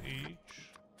 3 in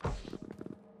each.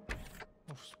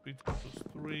 Of speed plus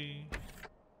 3.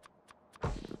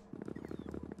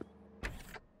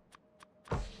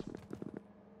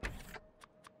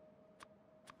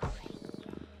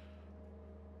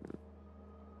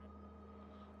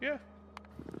 Yeah,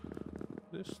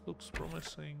 this looks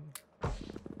promising.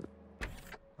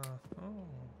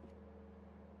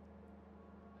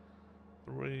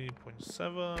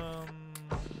 3.7.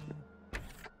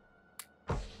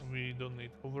 We don't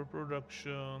need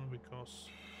overproduction because...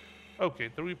 Okay,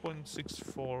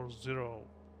 3.640.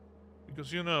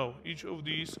 Because you know, each of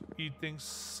these eating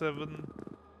 70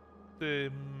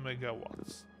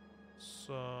 megawatts.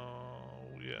 So,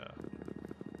 yeah.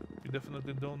 We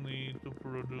definitely don't need to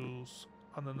produce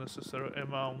an unnecessary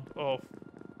amount of...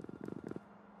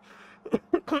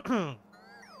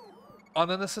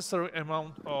 unnecessary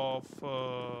amount of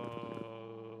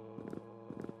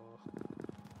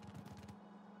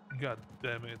God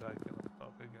damn it, I cannot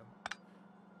talk again.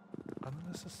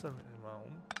 Unnecessary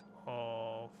amount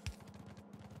of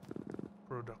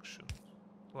production,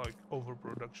 like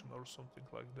overproduction or something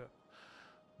like that.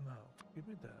 Now, give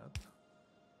me that.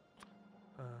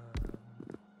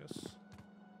 Yes.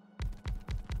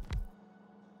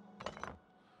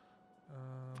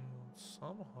 And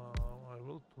somehow I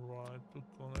will try to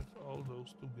connect all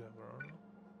those together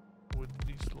with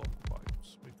these long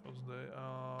pipes because they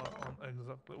are on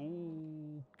exactly...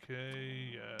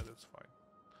 Okay, yeah, that's fine.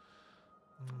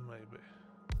 Maybe.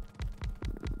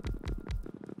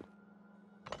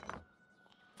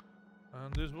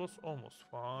 And this was almost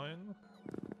fine.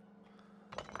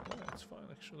 Yeah, it's fine.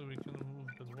 Actually, we can move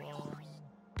that one.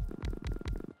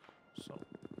 So,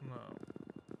 now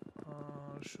I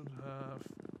should have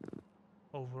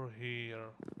over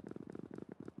here.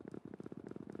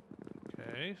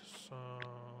 Okay, so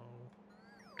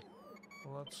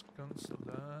let's cancel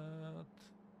that.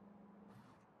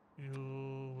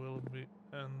 You will be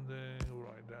ending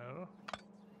right there.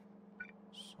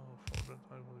 So for that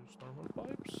I will use normal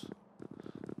pipes.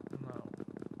 Now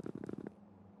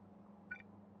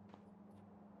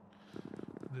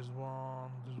this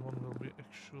one will be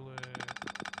actually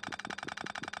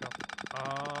cut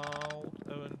out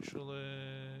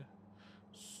eventually.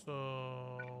 So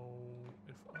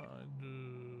if I do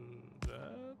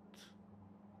that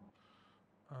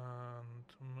and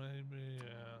maybe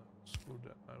put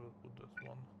that? I will put that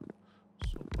one.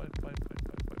 So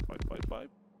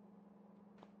pipe.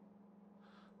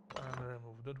 And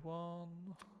remove that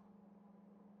one.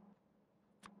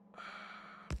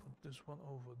 Put this one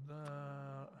over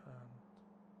there and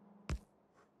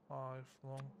 5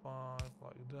 long pipe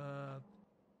like that.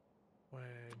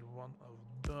 Wait, one of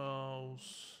those.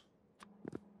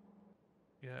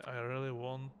 Yeah, I really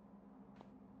want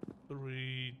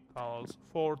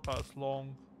 4 tiles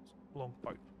long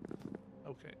pipe.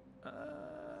 Okay.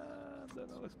 And then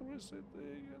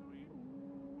electricity and we...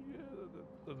 Ooh, yeah,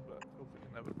 that's bad. Okay,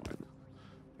 never mind.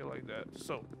 Okay, like that.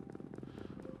 So,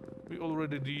 we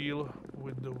already deal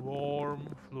with the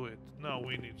warm fluid. Now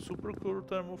we need supercool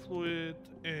thermofluid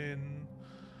in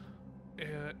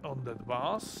on that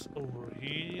bus over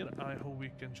here. I hope we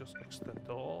can just extend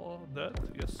all that.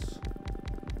 Yes.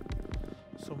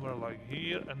 Somewhere like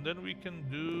here, and then we can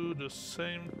do the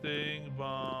same thing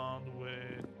but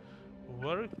with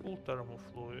very cool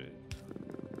thermofluid.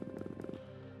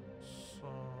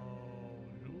 So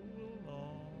you will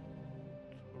not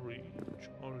reach,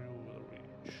 or you will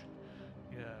reach.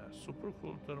 Yeah, super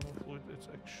cool thermofluid. It's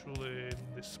actually in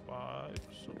this pipe,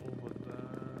 so over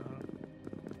there.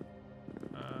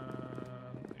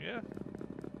 And yeah.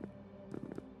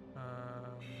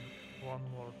 And one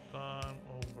more time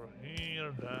over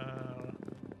here, there.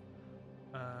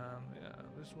 And yeah,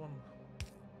 this one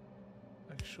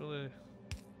actually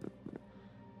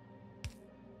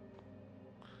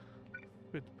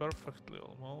fit perfectly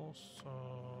almost. So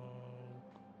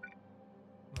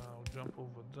now jump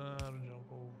over there,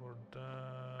 jump over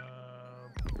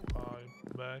there,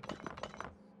 pipe back.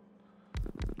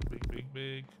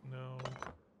 Big, no.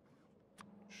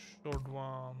 Short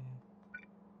one.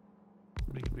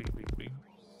 Big.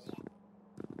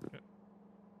 Yeah.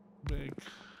 Big.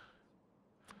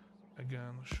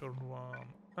 Again, short one.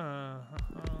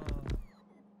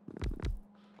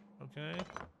 Okay.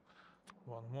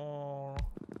 One more.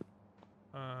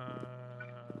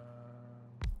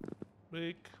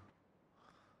 Big.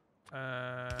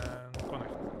 And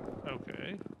connect.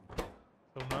 Okay.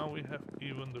 So now we have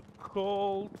even the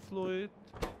cold fluid.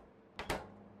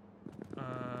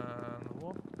 And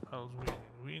what else we need?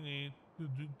 We need to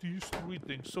do these 3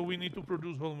 things. So we need to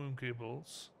produce holmium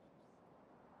cables.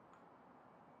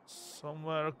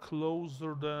 Somewhere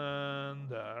closer than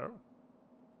there.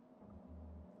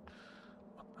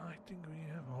 But I think we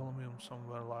have holmium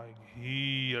somewhere like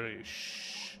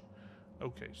here-ish.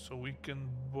 Okay, so we can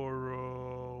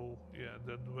borrow... Yeah,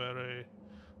 that very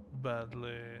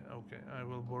badly. Okay, I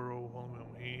will borrow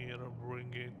holmium here,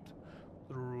 bring it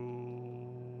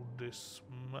through this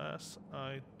mess,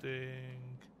 I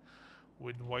think,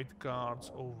 with white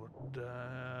cards over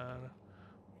there.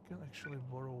 We can actually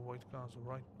borrow white cards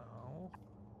right now.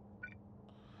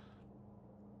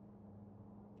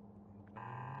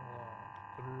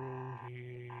 Through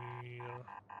here.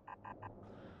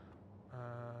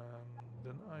 And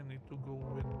then I need to go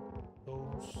with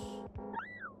those.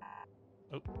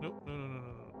 Oh, no,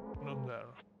 not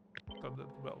there. Cut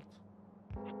that belt.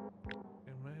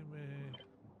 Okay, maybe.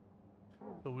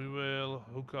 So we will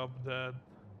hook up that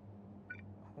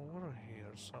over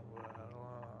here somewhere,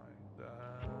 like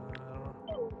there.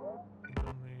 We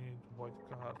don't need white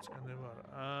cards anywhere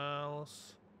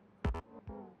else.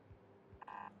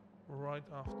 Right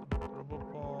after the turbo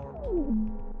part.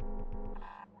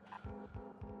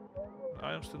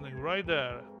 I am standing right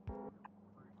there.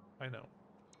 I know.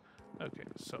 Okay,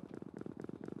 so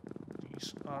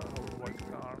these are our white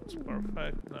cards.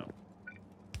 Perfect. Now,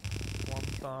 one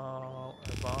tile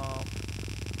above.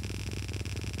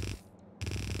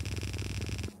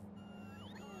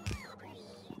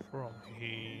 From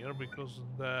here, because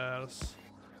there's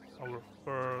our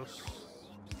first.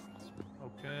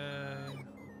 Okay.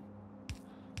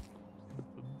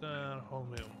 Put there,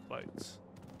 holmium plates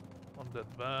on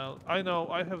that belt. I know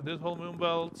I have this holmium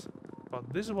belt,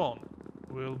 but this one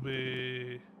will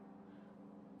be...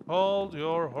 Hold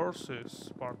your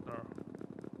horses, partner.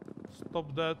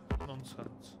 Stop that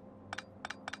nonsense.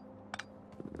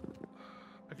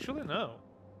 Actually, no.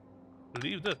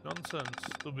 Leave that nonsense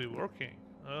to be working.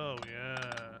 Oh,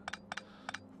 yeah.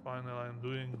 Finally, I'm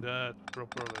doing that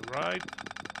properly, right?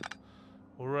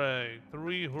 Hooray.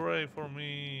 3 hooray for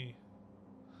me.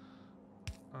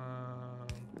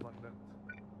 And like that.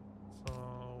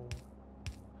 So,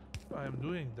 if I'm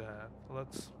doing that,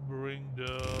 let's bring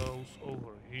those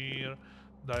over here,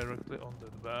 directly on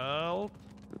that belt.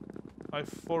 I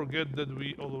forget that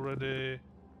we already...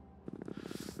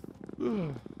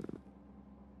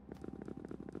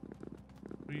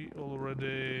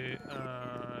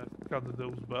 cut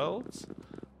those belts.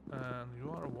 And you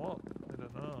are what? I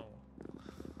don't know.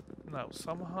 Now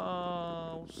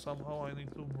somehow I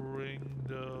need to bring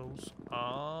those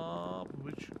up,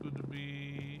 which could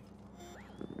be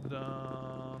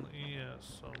done.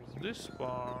 Yes, so this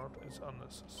part is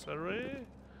unnecessary,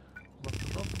 but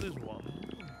not this one,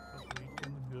 because we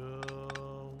can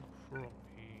go from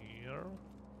here.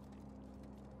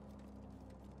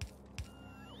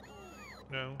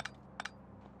 No,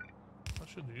 I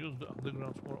should use the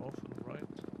undergrounds more often, right?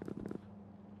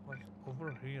 Like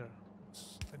over here.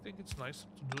 I think it's nicer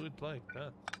to do it like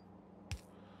that.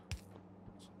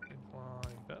 Something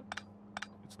like that.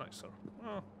 It's nicer.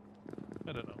 Oh,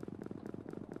 I don't know.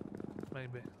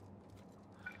 Maybe.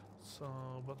 So,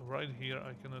 but right here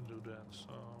I cannot do that.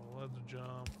 So let's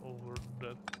jump over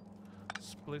that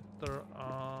splitter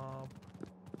up.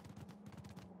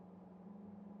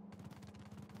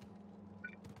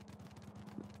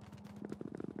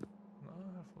 Now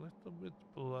I have a little bit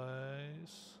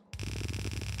place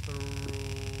through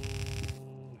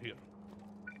here.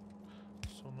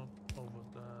 So not over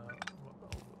there, but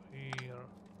over here,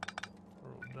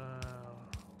 through there.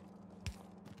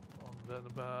 On that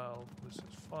belt, this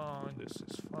is fine, this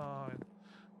is fine.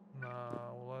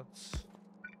 Now let's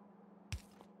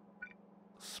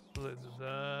split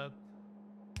that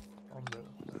on the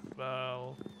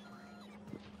belt.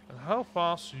 And how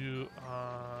fast you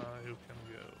can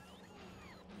go.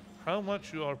 How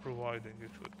much you are providing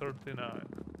actually? 39.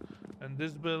 And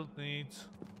this build needs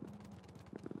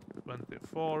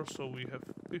 24, so we have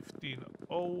 15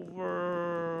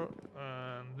 over,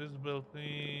 and this build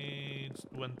needs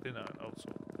 29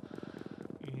 also.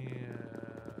 Yeah,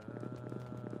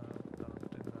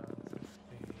 39,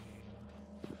 15.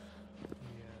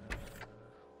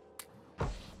 Yeah.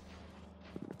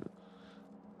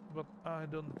 But I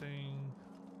don't think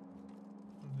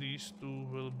these two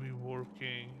will be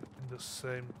working in the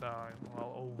same time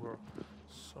while over.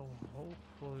 So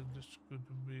hopefully this could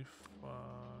be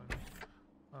fine.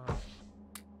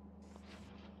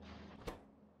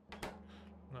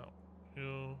 No,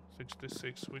 you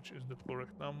 66, which is the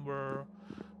correct number.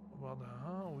 But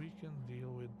how we can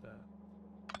deal with that?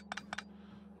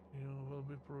 You will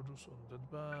be produced on that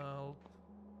belt.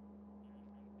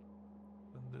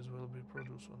 Then this will be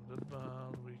produced on that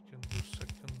belt. We can do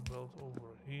second belt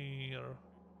over here.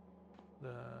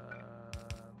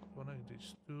 Then connect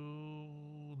these two.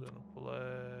 Then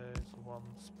place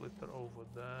one splitter over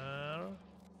there.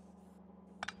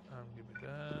 And give me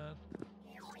that.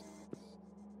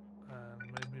 And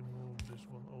maybe move this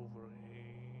one over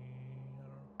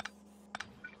here.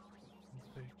 And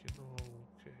take it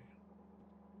okay.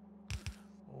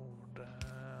 Over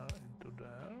there into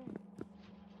there.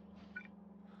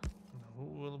 And who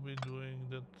will be doing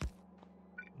that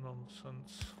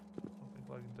nonsense? Something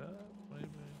like that,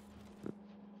 maybe?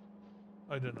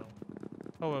 I don't know.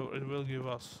 However, it will give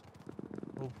us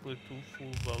hopefully 2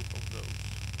 full belts of those.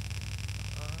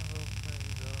 I will take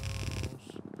those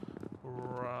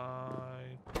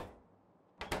right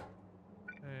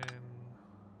in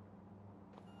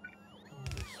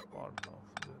this part of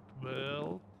that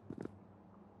belt,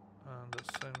 and the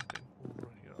same thing over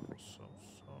here also.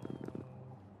 So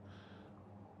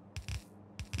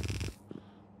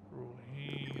through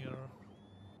here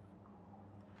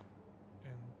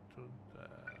into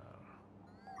there.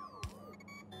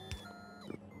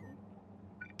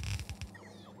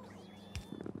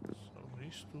 So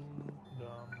these two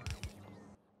done.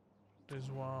 This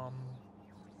one,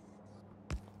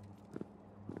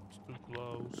 it's too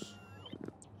close.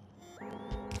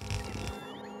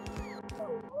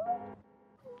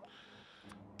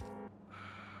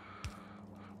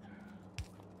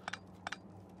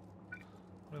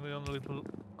 Million little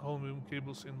aluminum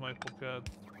cables in my pocket.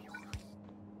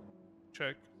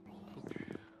 Check. Okay.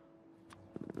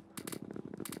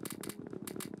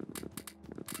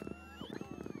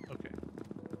 Okay.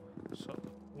 So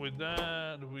with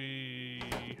that we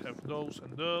have those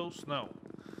and those. Now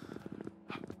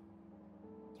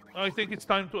I think it's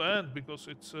time to end because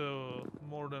it's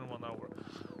more than 1 hour.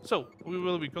 So we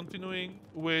will be continuing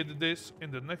with this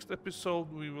in the next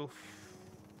episode. We will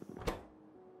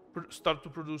start to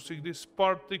producing this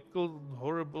particle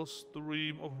horrible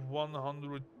stream of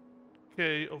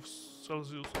 100k of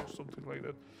Celsius or something like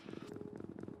that.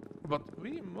 But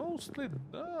we mostly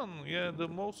done. Yeah, the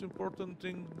most important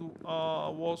thing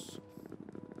was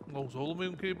those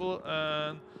aluminum cable,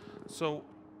 and so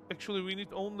actually we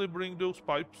need only bring those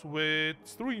pipes with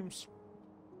streams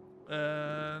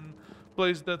and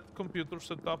place that computer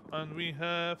setup, and we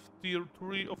have tier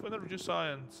 3 of energy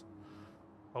science,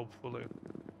 hopefully.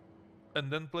 And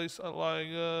then place like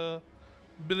a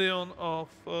billion of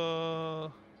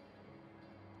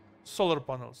Solar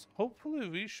panels. Hopefully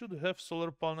we should have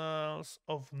solar panels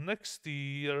of next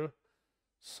year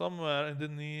somewhere in the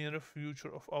near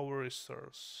future of our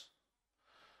research.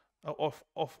 Of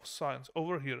science.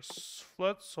 Over here,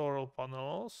 flat solar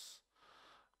panels.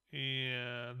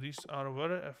 Yeah, these are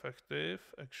very effective.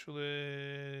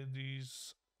 Actually,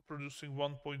 these producing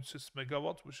 1.6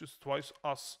 megawatt, which is twice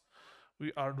us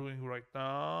we are doing right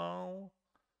now.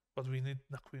 But we need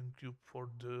Naquium Cube for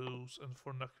those, and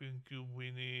for Naquium Cube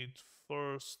we need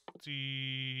first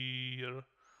tier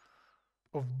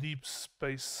of deep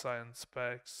space science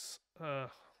packs.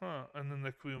 And then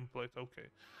Naquium plate. Okay,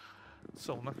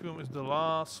 so Naquium is the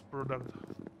last product,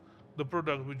 the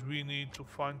product which we need to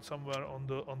find somewhere on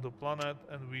the planet,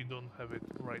 and we don't have it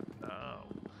right now.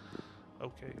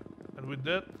 Okay, and with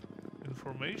that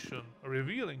information,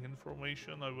 revealing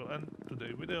information, I will end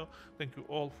today's video. Thank you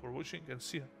all for watching, and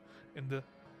see you in the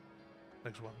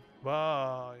next one.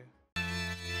 Bye.